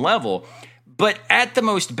at some level. But at the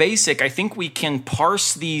most basic, I think we can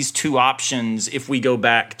parse these two options if we go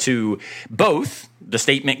back to both the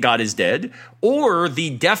statement God is dead or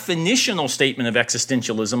the definitional statement of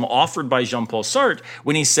existentialism offered by Jean-Paul Sartre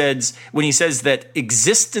when he says that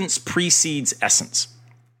existence precedes essence.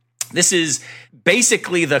 This is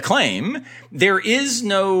basically the claim. There is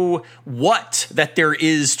no what that there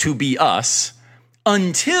is to be us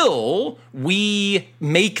until we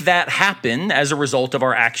make that happen as a result of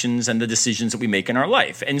our actions and the decisions that we make in our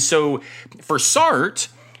life. And so for Sartre,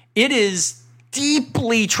 it is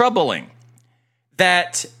deeply troubling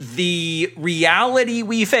that the reality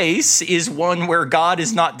we face is one where God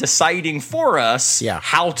is not deciding for us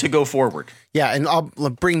how to go forward. Yeah, and I'll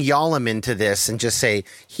bring Yalom into this and just say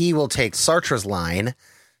he will take Sartre's line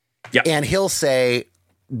and he'll say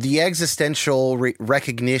the existential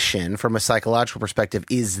recognition from a psychological perspective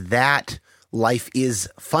is that life is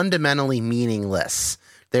fundamentally meaningless.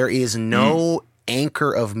 There is no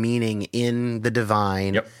anchor of meaning in the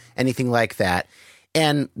divine, anything like that.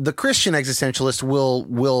 And the Christian existentialist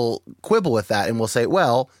will quibble with that and will say,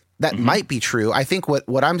 well, that might be true. I think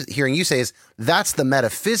what I'm hearing you say is that's the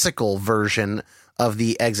metaphysical version of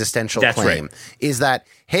the existential claim. Right. Is that,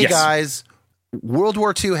 hey, guys, World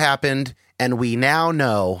War II happened, and we now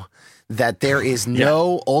know that there is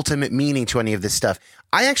no ultimate meaning to any of this stuff.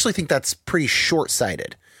 I actually think that's pretty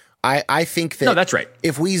short-sighted. I think that that's right.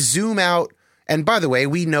 If we zoom out, and by the way,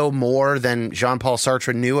 we know more than Jean-Paul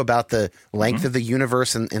Sartre knew about the length of the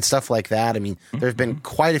universe and stuff like that. I mean, there's been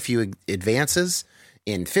quite a few advances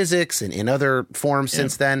in physics and in other forms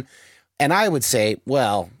since then. And I would say,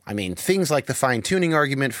 well, I mean, things like the fine-tuning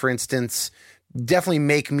argument, for instance, definitely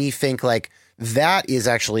make me think like that is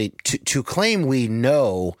actually to claim we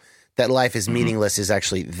know that life is meaningless is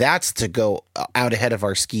actually that's to go out ahead of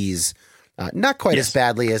our skis. Not quite as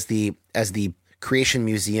badly as the Creation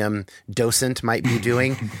Museum docent might be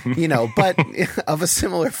doing, but of a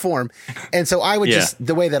similar form. And so I would just,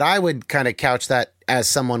 the way that I would kind of couch that as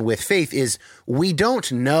someone with faith is we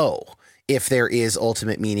don't know if there is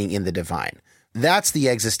ultimate meaning in the divine. That's the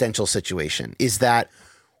existential situation, is that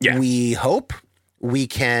we hope, we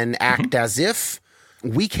can act as if,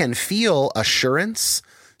 we can feel assurance.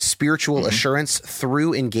 spiritual assurance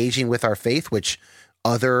through engaging with our faith, which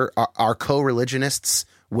our co-religionists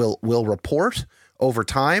will report over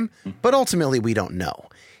time, but ultimately we don't know.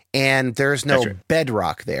 And there's no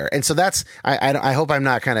bedrock there. And so that's, I hope I'm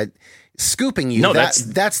not kind of scooping you. No,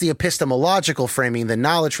 that's the epistemological framing, the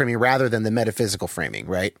knowledge framing, rather than the metaphysical framing,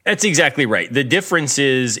 right? That's exactly right. The difference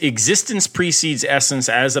is existence precedes essence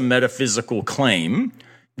as a metaphysical claim.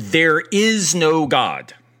 There is no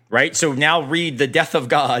God, right? So now read the death of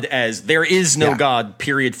God as there is no God,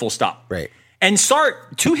 period, full stop. Right. And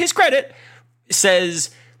Sartre, to his credit,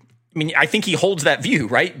 says, I mean, I think he holds that view,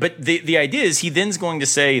 right? But the idea is he then's going to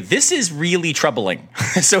say, this is really troubling.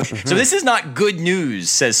 So this is not good news,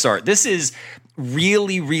 says Sartre. This is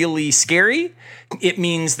really, really scary. It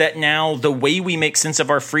means that now the way we make sense of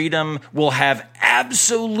our freedom will have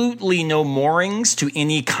absolutely no moorings to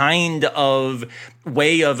any kind of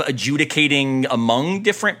way of adjudicating among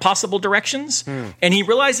different possible directions. And he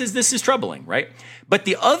realizes this is troubling, right? But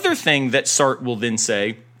the other thing that Sartre will then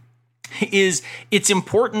say is it's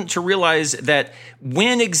important to realize that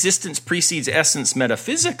when existence precedes essence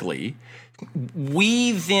metaphysically,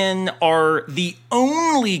 we then are the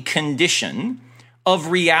only condition of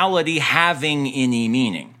reality having any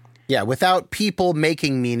meaning. Yeah, without people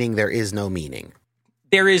making meaning, there is no meaning.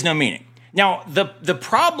 There is no meaning. Now, the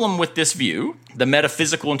problem with this view, the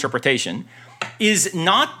metaphysical interpretation, is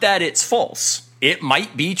not that it's false. It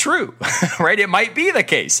might be true, right? It might be the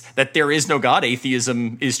case that there is no God,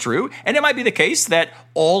 atheism is true, and it might be the case that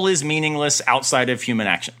all is meaningless outside of human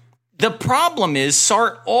action. The problem is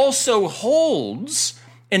Sartre also holds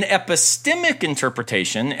an epistemic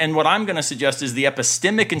interpretation, and what I'm going to suggest is the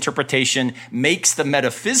epistemic interpretation makes the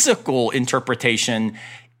metaphysical interpretation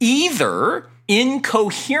either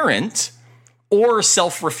incoherent or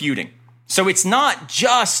self-refuting. So it's not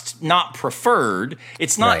just not preferred.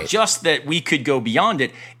 It's not just that we could go beyond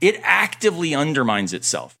it. It actively undermines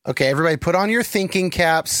itself. Okay, everybody put on your thinking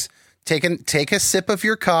caps, take a sip of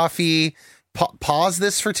your coffee, pause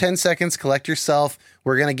this for 10 seconds, collect yourself.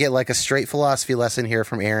 We're going to get like a straight philosophy lesson here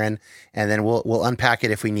from Aaron, and then we'll unpack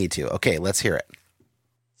it if we need to. Okay, let's hear it.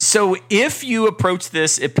 So if you approach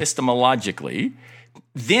this epistemologically,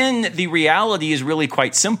 then the reality is really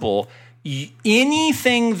quite simple.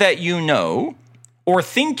 Anything that you know or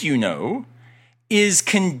think you know is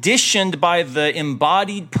conditioned by the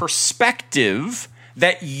embodied perspective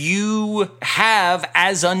that you have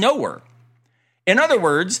as a knower. In other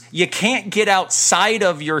words, you can't get outside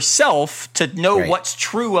of yourself to know what's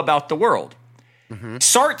true about the world.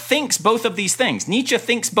 Sartre thinks both of these things. Nietzsche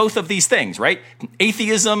thinks both of these things, right?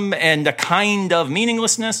 Atheism and a kind of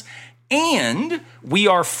meaninglessness, and we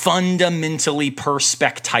are fundamentally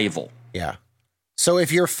perspectival. Yeah. So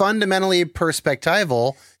if you're fundamentally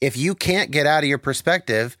perspectival, if you can't get out of your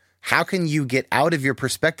perspective, how can you get out of your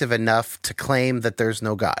perspective enough to claim that there's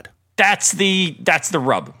no God? That's the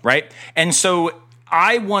rub, right? And so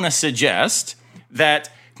I want to suggest that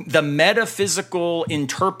the metaphysical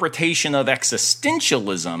interpretation of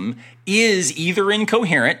existentialism is either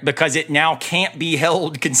incoherent because it now can't be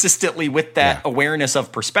held consistently with that awareness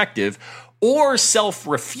of perspective, or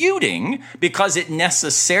self-refuting because it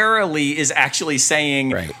necessarily is actually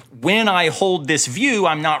saying, when I hold this view,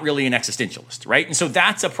 I'm not really an existentialist, right? And so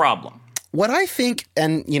that's a problem. What I think,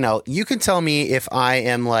 and you can tell me if I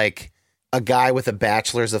am like a guy with a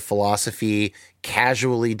bachelor's of philosophy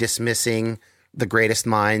casually dismissing the greatest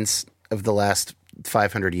minds of the last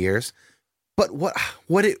 500 years. But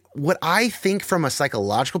what I think from a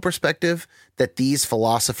psychological perspective that these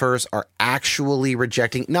philosophers are actually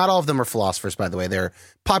rejecting, not all of them are philosophers, by the way, they're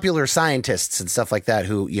popular scientists and stuff like that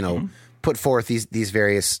who, put forth these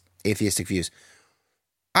various atheistic views.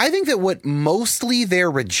 I think that what mostly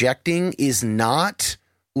they're rejecting is not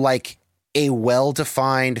like a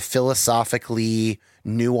well-defined, philosophically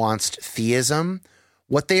nuanced theism.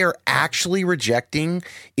 What they are actually rejecting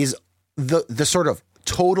is the sort of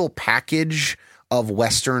total package of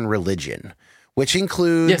Western religion, which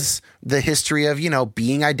includes the history of,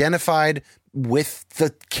 being identified with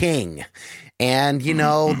the king and,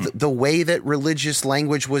 the way that religious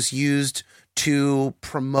language was used to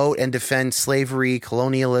promote and defend slavery,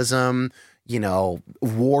 colonialism,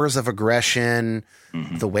 wars of aggression,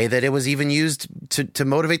 the way that it was even used to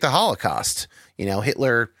motivate the Holocaust.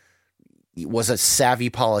 Hitler was a savvy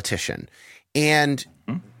politician. And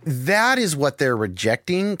that is what they're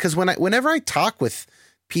rejecting. Because whenever I talk with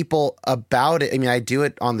people about it, I mean, I do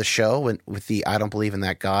it on the show with the I Don't Believe in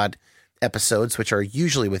That God episodes, which are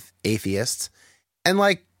usually with atheists. And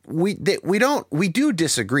like we do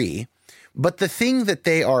disagree, but the thing that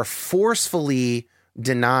they are forcefully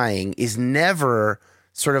denying is never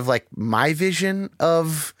sort of like my vision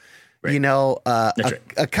of, Right. you know, That's right.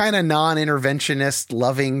 a kind of non-interventionist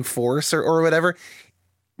loving force or whatever.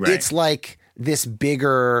 Right. It's like this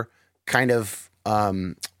bigger kind of,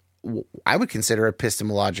 I would consider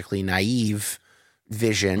epistemologically naive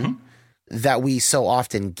vision that we so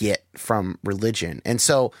often get from religion. And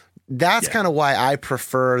so that's kind of why I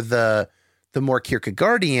prefer the more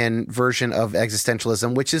Kierkegaardian version of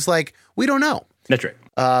existentialism, which is like, we don't know. That's right.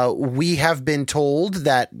 We have been told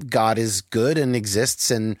that God is good and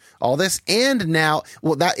exists and all this. And now,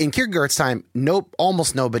 well, that in Kierkegaard's time,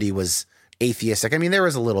 almost nobody was atheistic. I mean, there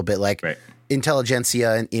was a little bit like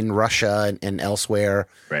intelligentsia in Russia and elsewhere,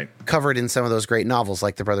 covered in some of those great novels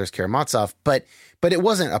like the Brothers Karamazov, but it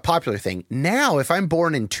wasn't a popular thing. Now, if I'm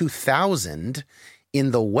born in 2000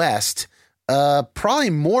 in the West, probably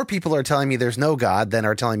more people are telling me there's no God than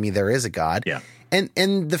are telling me there is a God. Yeah.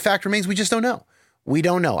 And the fact remains, we just don't know. We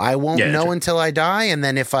don't know. I won't know until I die. And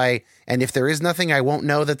then if there is nothing, I won't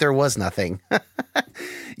know that there was nothing.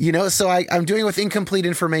 You know, so I'm doing it with incomplete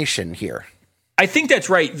information here. I think that's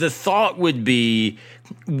right. The thought would be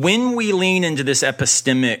when we lean into this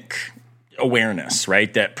epistemic awareness,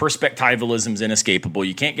 right, that perspectivalism is inescapable.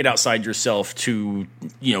 You can't get outside yourself to,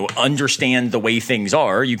 you know, understand the way things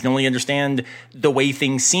are. You can only understand the way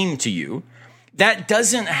things seem to you. That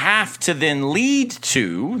doesn't have to then lead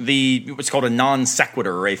to what's called a non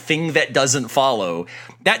sequitur, or a thing that doesn't follow.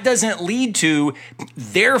 That doesn't lead to,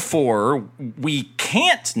 therefore, we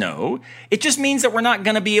can't know. It just means that we're not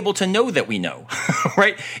going to be able to know that we know,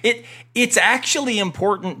 right? It's actually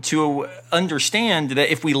important to understand that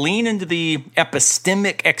if we lean into the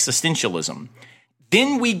epistemic existentialism,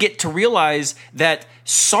 then we get to realize that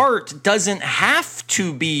Sartre doesn't have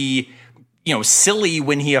to be, you know, silly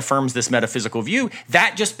when he affirms this metaphysical view.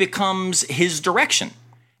 That just becomes his direction.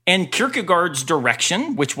 And Kierkegaard's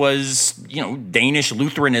direction, which was, you know, Danish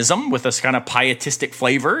Lutheranism with this kind of pietistic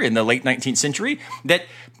flavor in the late 19th century, that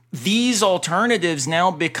these alternatives now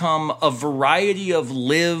become a variety of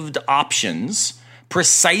lived options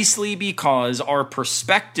precisely because our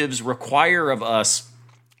perspectives require of us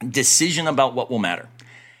decision about what will matter.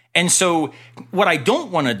 And so what I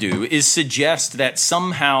don't want to do is suggest that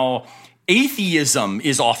somehow atheism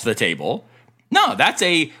is off the table. No, that's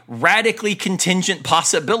a radically contingent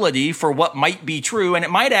possibility for what might be true, and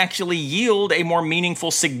it might actually yield a more meaningful,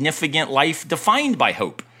 significant life defined by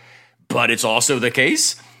hope. But it's also the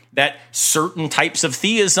case that certain types of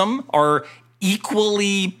theism are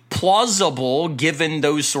equally plausible given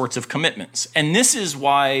those sorts of commitments. And this is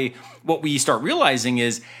why what we start realizing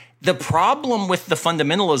is the problem with the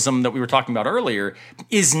fundamentalism that we were talking about earlier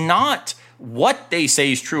is not what they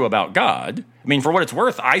say is true about God. I mean, for what it's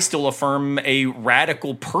worth, I still affirm a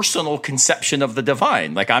radical personal conception of the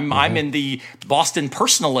divine. Like I'm in the Boston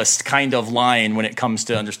personalist kind of line when it comes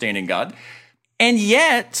to understanding God. And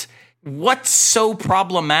yet, what's so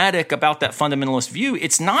problematic about that fundamentalist view?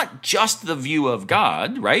 It's not just the view of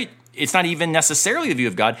God, right? It's not even necessarily the view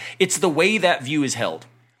of God. It's the way that view is held.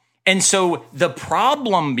 And so the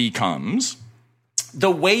problem becomes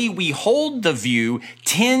the way we hold the view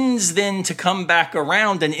tends then to come back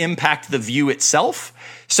around and impact the view itself,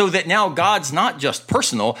 so that now God's not just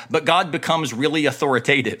personal, but God becomes really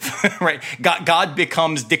authoritative, right? God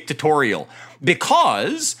becomes dictatorial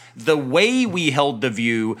because the way we held the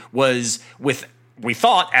view was with, we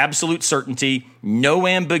thought, absolute certainty, no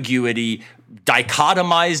ambiguity,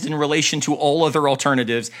 dichotomized in relation to all other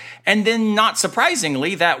alternatives. And then, not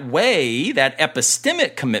surprisingly, that way, that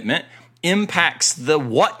epistemic commitment impacts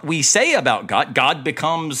what we say about God. God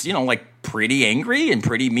becomes, you know, like pretty angry and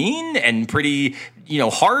pretty mean and pretty, you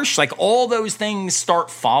know, harsh. Like all those things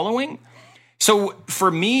start following. So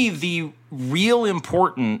for me, the real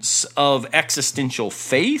importance of existential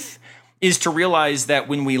faith is to realize that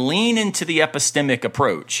when we lean into the epistemic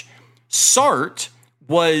approach, Sartre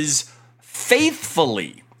was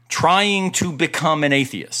faithfully trying to become an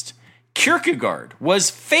atheist. Kierkegaard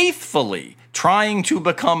was faithfully trying to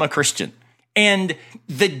become a Christian. And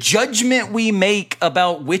the judgment we make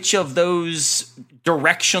about which of those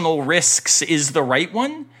directional risks is the right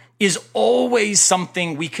one is always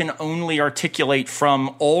something we can only articulate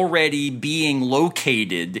from already being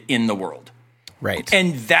located in the world. Right.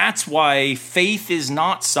 And that's why faith is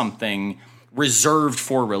not something reserved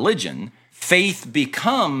for religion. Faith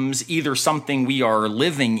becomes either something we are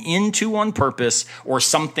living into on purpose or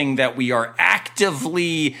something that we are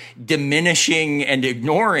actively diminishing and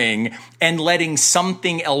ignoring and letting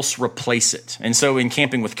something else replace it. And so in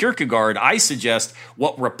Camping with Kierkegaard, I suggest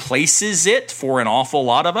what replaces it for an awful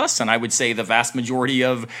lot of us, and I would say the vast majority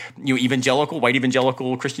of white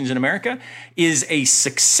evangelical Christians in America, is a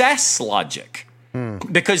success logic.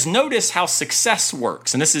 Because notice how success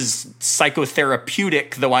works. And this is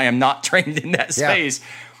psychotherapeutic, though I am not trained in that space.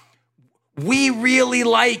 We really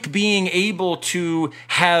like being able to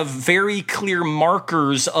have very clear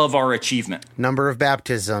markers of our achievement. Number of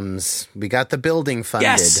baptisms. We got the building funded.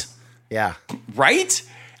 Yes. Yeah. Right?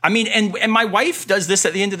 I mean, and my wife does this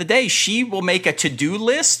at the end of the day. She will make a to-do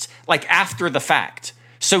list like after the fact.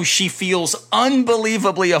 So she feels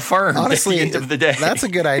unbelievably affirmed. Honestly, at the end of the day. That's a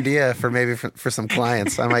good idea for some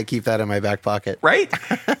clients. I might keep that in my back pocket. Right?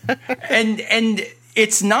 And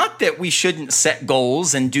it's not that we shouldn't set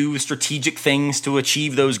goals and do strategic things to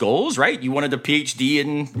achieve those goals, right? You wanted a PhD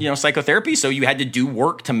in, psychotherapy, so you had to do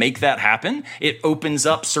work to make that happen. It opens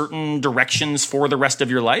up certain directions for the rest of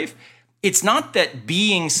your life. It's not that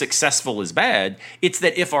being successful is bad. It's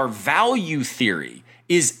that if our value theory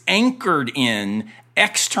is anchored in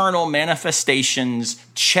external manifestations,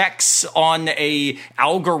 checks on a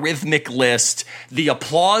algorithmic list, the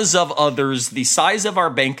applause of others, the size of our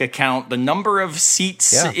bank account, the number of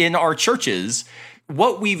seats in our churches,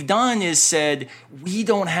 what we've done is said, we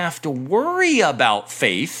don't have to worry about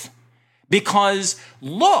faith because,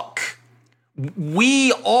 look,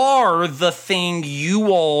 we are the thing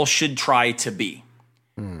you all should try to be.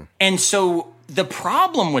 And so the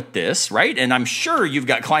problem with this, right, and I'm sure you've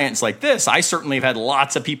got clients like this. I certainly have had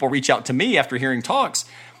lots of people reach out to me after hearing talks.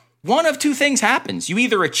 One of two things happens. You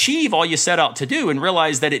either achieve all you set out to do and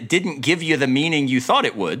realize that it didn't give you the meaning you thought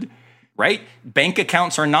it would, right? Bank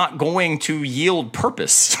accounts are not going to yield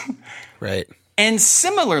purpose. Right. And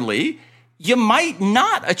similarly, you might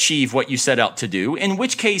not achieve what you set out to do, in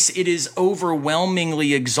which case it is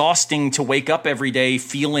overwhelmingly exhausting to wake up every day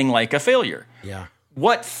feeling like a failure. Yeah.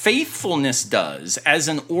 What faithfulness does as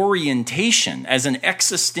an orientation, as an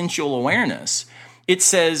existential awareness, it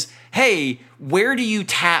says, hey, where do you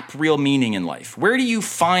tap real meaning in life? Where do you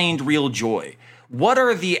find real joy? What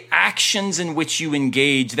are the actions in which you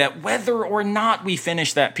engage that whether or not we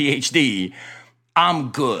finish that PhD,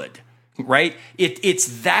 I'm good, right?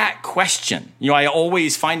 It's that question. I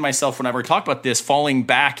always find myself whenever I talk about this falling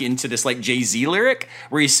back into this like Jay-Z lyric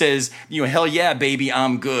where he says, hell yeah, baby,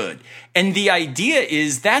 I'm good. And the idea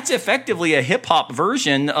is that's effectively a hip hop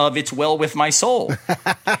version of It's Well With My Soul.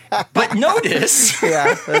 But notice,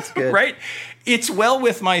 yeah, that's good. Right? It's Well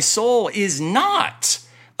With My Soul is not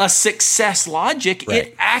a success logic. Right.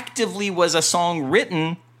 It actively was a song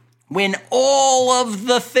written when all of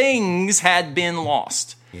the things had been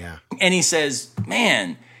lost. Yeah. And he says,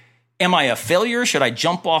 man, am I a failure? Should I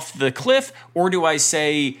jump off the cliff? Or do I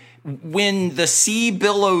say, when the sea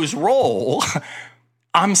billows roll,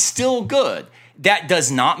 I'm still good? That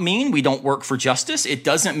does not mean we don't work for justice. It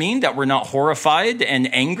doesn't mean that we're not horrified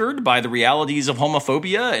and angered by the realities of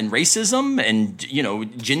homophobia and racism and,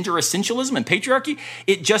 gender essentialism and patriarchy.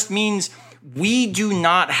 It just means we do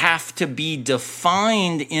not have to be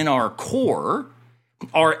defined in our core,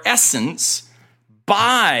 our essence,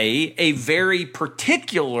 by a very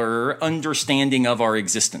particular understanding of our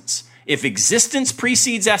existence. If existence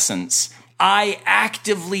precedes essence, I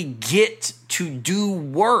actively get to do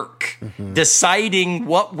work, deciding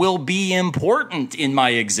what will be important in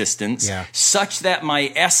my existence, such that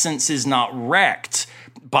my essence is not wrecked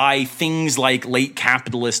by things like late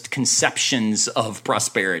capitalist conceptions of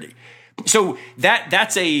prosperity. So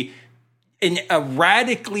that's a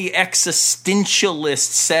radically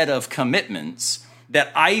existentialist set of commitments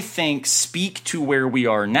that I think speak to where we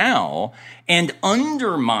are now and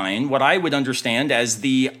undermine what I would understand as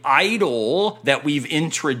the idol that we've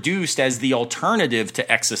introduced as the alternative to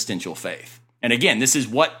existential faith. And again, this is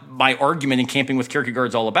what my argument in Camping with Kierkegaard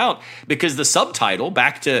is all about, because the subtitle,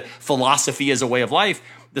 back to philosophy as a way of life,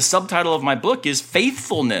 the subtitle of my book is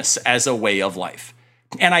Faithfulness as a Way of Life.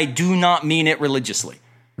 And I do not mean it religiously.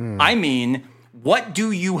 I mean, what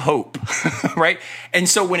do you hope, right? And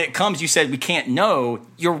so when it comes, you said we can't know.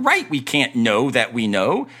 You're right, we can't know that we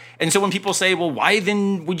know. And so when people say, well, why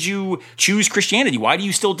then would you choose Christianity? Why do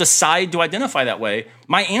you still decide to identify that way?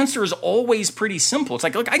 My answer is always pretty simple. It's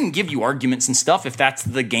like, look, I can give you arguments and stuff if that's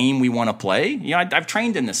the game we want to play. I've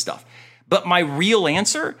trained in this stuff. But my real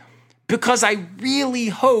answer, because I really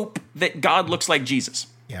hope that God looks like Jesus.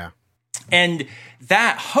 Yeah. And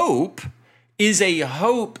that hope is a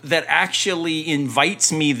hope that actually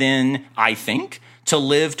invites me then, I think, to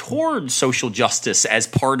live toward social justice as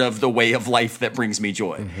part of the way of life that brings me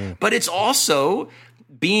joy. But it's also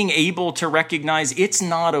being able to recognize it's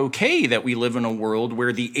not okay that we live in a world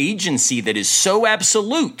where the agency that is so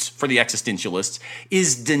absolute for the existentialists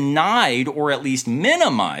is denied or at least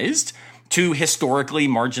minimized to historically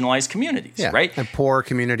marginalized communities, right? And poor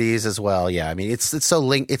communities as well. Yeah, I mean, it's so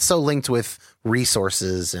linked with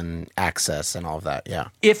resources and access and all of that. Yeah.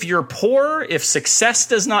 If you're poor, if success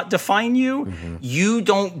does not define you, you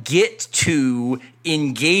don't get to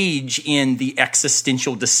engage in the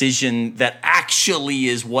existential decision that actually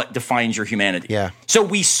is what defines your humanity. Yeah. So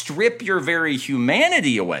we strip your very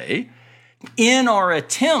humanity away in our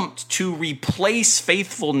attempt to replace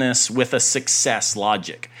faithfulness with a success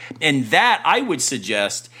logic. And that, I would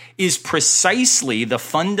suggest, is precisely the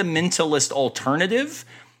fundamentalist alternative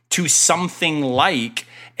to something like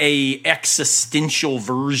a existential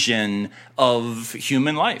version of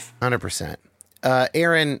human life. 100%.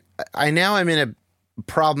 Aaron, I'm in a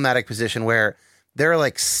problematic position where there are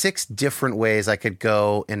like 6 different ways I could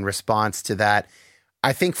go in response to that.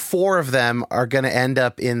 I think 4 of them are going to end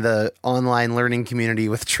up in the online learning community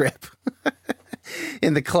with Tripp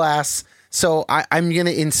in the class. So I'm going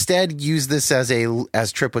to instead use this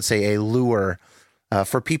as Tripp would say, a lure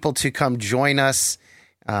for people to come join us.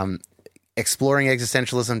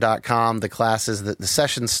 ExploringExistentialism.com. The classes, the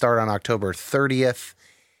sessions start on October 30th.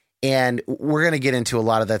 And we're going to get into a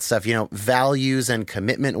lot of that stuff. Values and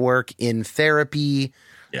commitment work in therapy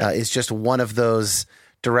is just one of those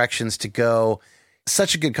directions to go.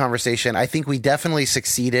 Such a good conversation. I think we definitely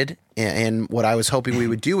succeeded in what I was hoping we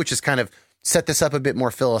would do, which is kind of set this up a bit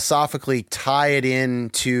more philosophically, tie it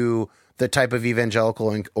into the type of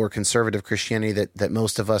evangelical or conservative Christianity that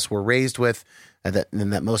most of us were raised with, and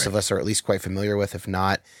that most of us are at least quite familiar with, if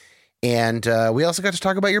not. And we also got to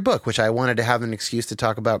talk about your book, which I wanted to have an excuse to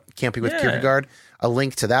talk about, Camping with Kierkegaard. A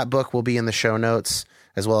link to that book will be in the show notes,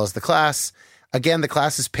 as well as the class. Again, the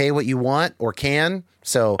classes pay what you want or can.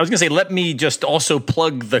 So I was going to say, let me just also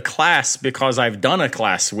plug the class, because I've done a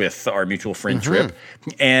class with our mutual friend Tripp.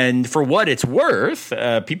 And for what it's worth,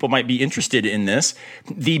 people might be interested in this.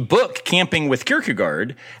 The book Camping with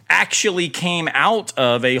Kierkegaard actually came out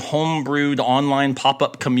of a homebrewed online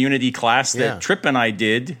pop-up community class that Tripp and I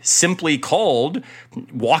did, simply called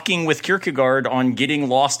Walking with Kierkegaard on Getting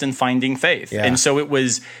Lost and Finding Faith. And so it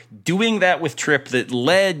was doing that with Tripp that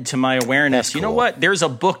led to my awareness. You know what? There's a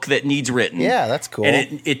book that needs written. Yeah, that's cool.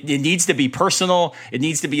 And it needs to be personal. It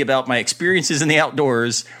needs to be about my experiences in the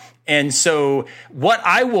outdoors. And so what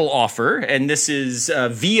I will offer, and this is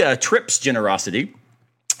via Tripp's generosity,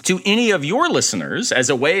 to any of your listeners as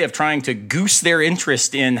a way of trying to goose their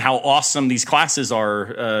interest in how awesome these classes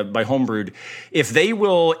are by Homebrewed, if they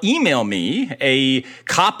will email me a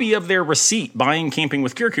copy of their receipt buying Camping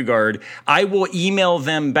with Kierkegaard, I will email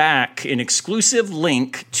them back an exclusive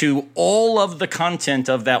link to all of the content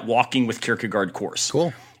of that Walking with Kierkegaard course.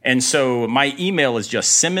 Cool. And so my email is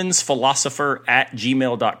just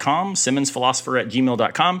simmonsphilosopher@gmail.com,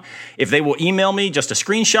 simmonsphilosopher@gmail.com. If they will email me just a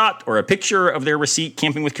screenshot or a picture of their receipt,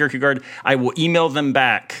 Camping with Kierkegaard, I will email them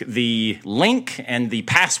back the link and the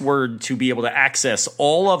password to be able to access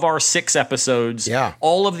all of our 6 episodes,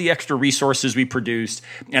 all of the extra resources we produced.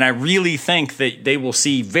 And I really think that they will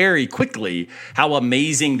see very quickly how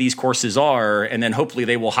amazing these courses are. And then hopefully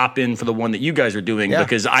they will hop in for the one that you guys are doing,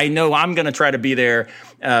 because I know I'm going to try to be there.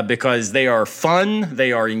 Because they are fun,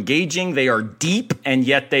 they are engaging, they are deep, and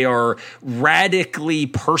yet they are radically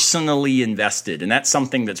personally invested. And that's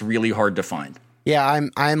something that's really hard to find. Yeah,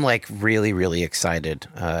 I'm like really, really excited.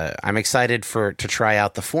 I'm excited to try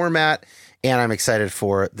out the format, and I'm excited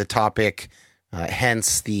for the topic.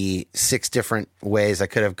 Hence the 6 different ways I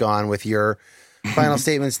could have gone with your final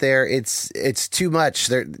statements there. It's too much.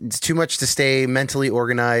 It's too much to stay mentally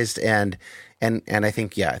organized, and I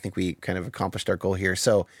think we kind of accomplished our goal here.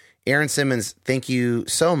 So Aaron Simmons, thank you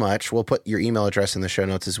so much. We'll put your email address in the show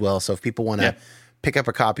notes as well. So if people want to pick up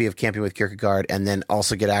a copy of Camping with Kierkegaard and then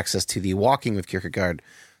also get access to the Walking with Kierkegaard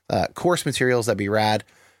course materials, that'd be rad.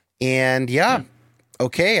 And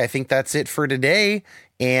okay, I think that's it for today.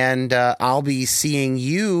 And I'll be seeing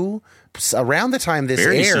you around the time this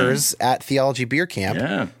airs at Theology Beer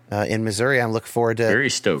Camp in Missouri. I'm looking forward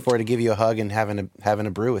to give you a hug and having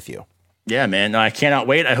a brew with you. Yeah, man, I cannot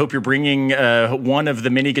wait. I hope you're bringing one of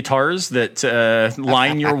the mini guitars that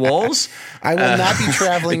line your walls. I will not be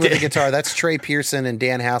traveling with a guitar. That's Trey Pearson and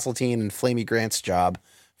Dan Hasseltine and Flamey Grant's job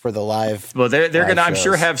for the live. Well, they're going to, I'm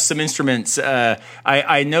sure, have some instruments.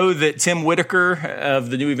 I know that Tim Whitaker of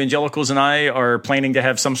the New Evangelicals and I are planning to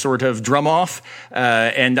have some sort of drum off.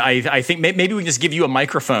 And I think maybe we can just give you a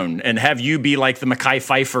microphone and have you be like the Mekhi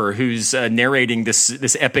Phifer who's narrating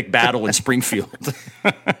this epic battle in Springfield.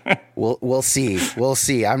 We'll see. We'll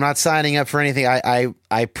see. I'm not signing up for anything.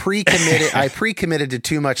 I pre-committed. I pre-committed to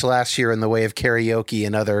too much last year in the way of karaoke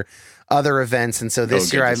and other events, and so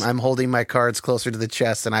this year I'm holding my cards closer to the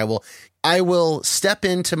chest, and I will step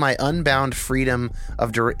into my unbound freedom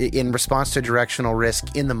in response to directional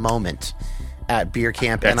risk in the moment at beer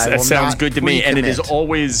camp. That sounds good to me, and it is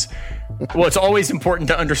always. Well, it's always important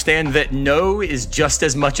to understand that no is just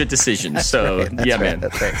as much a decision. That's right. Man.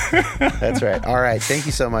 That's right. That's right. All right. Thank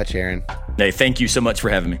you so much, Aaron. Hey, thank you so much for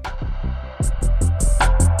having me.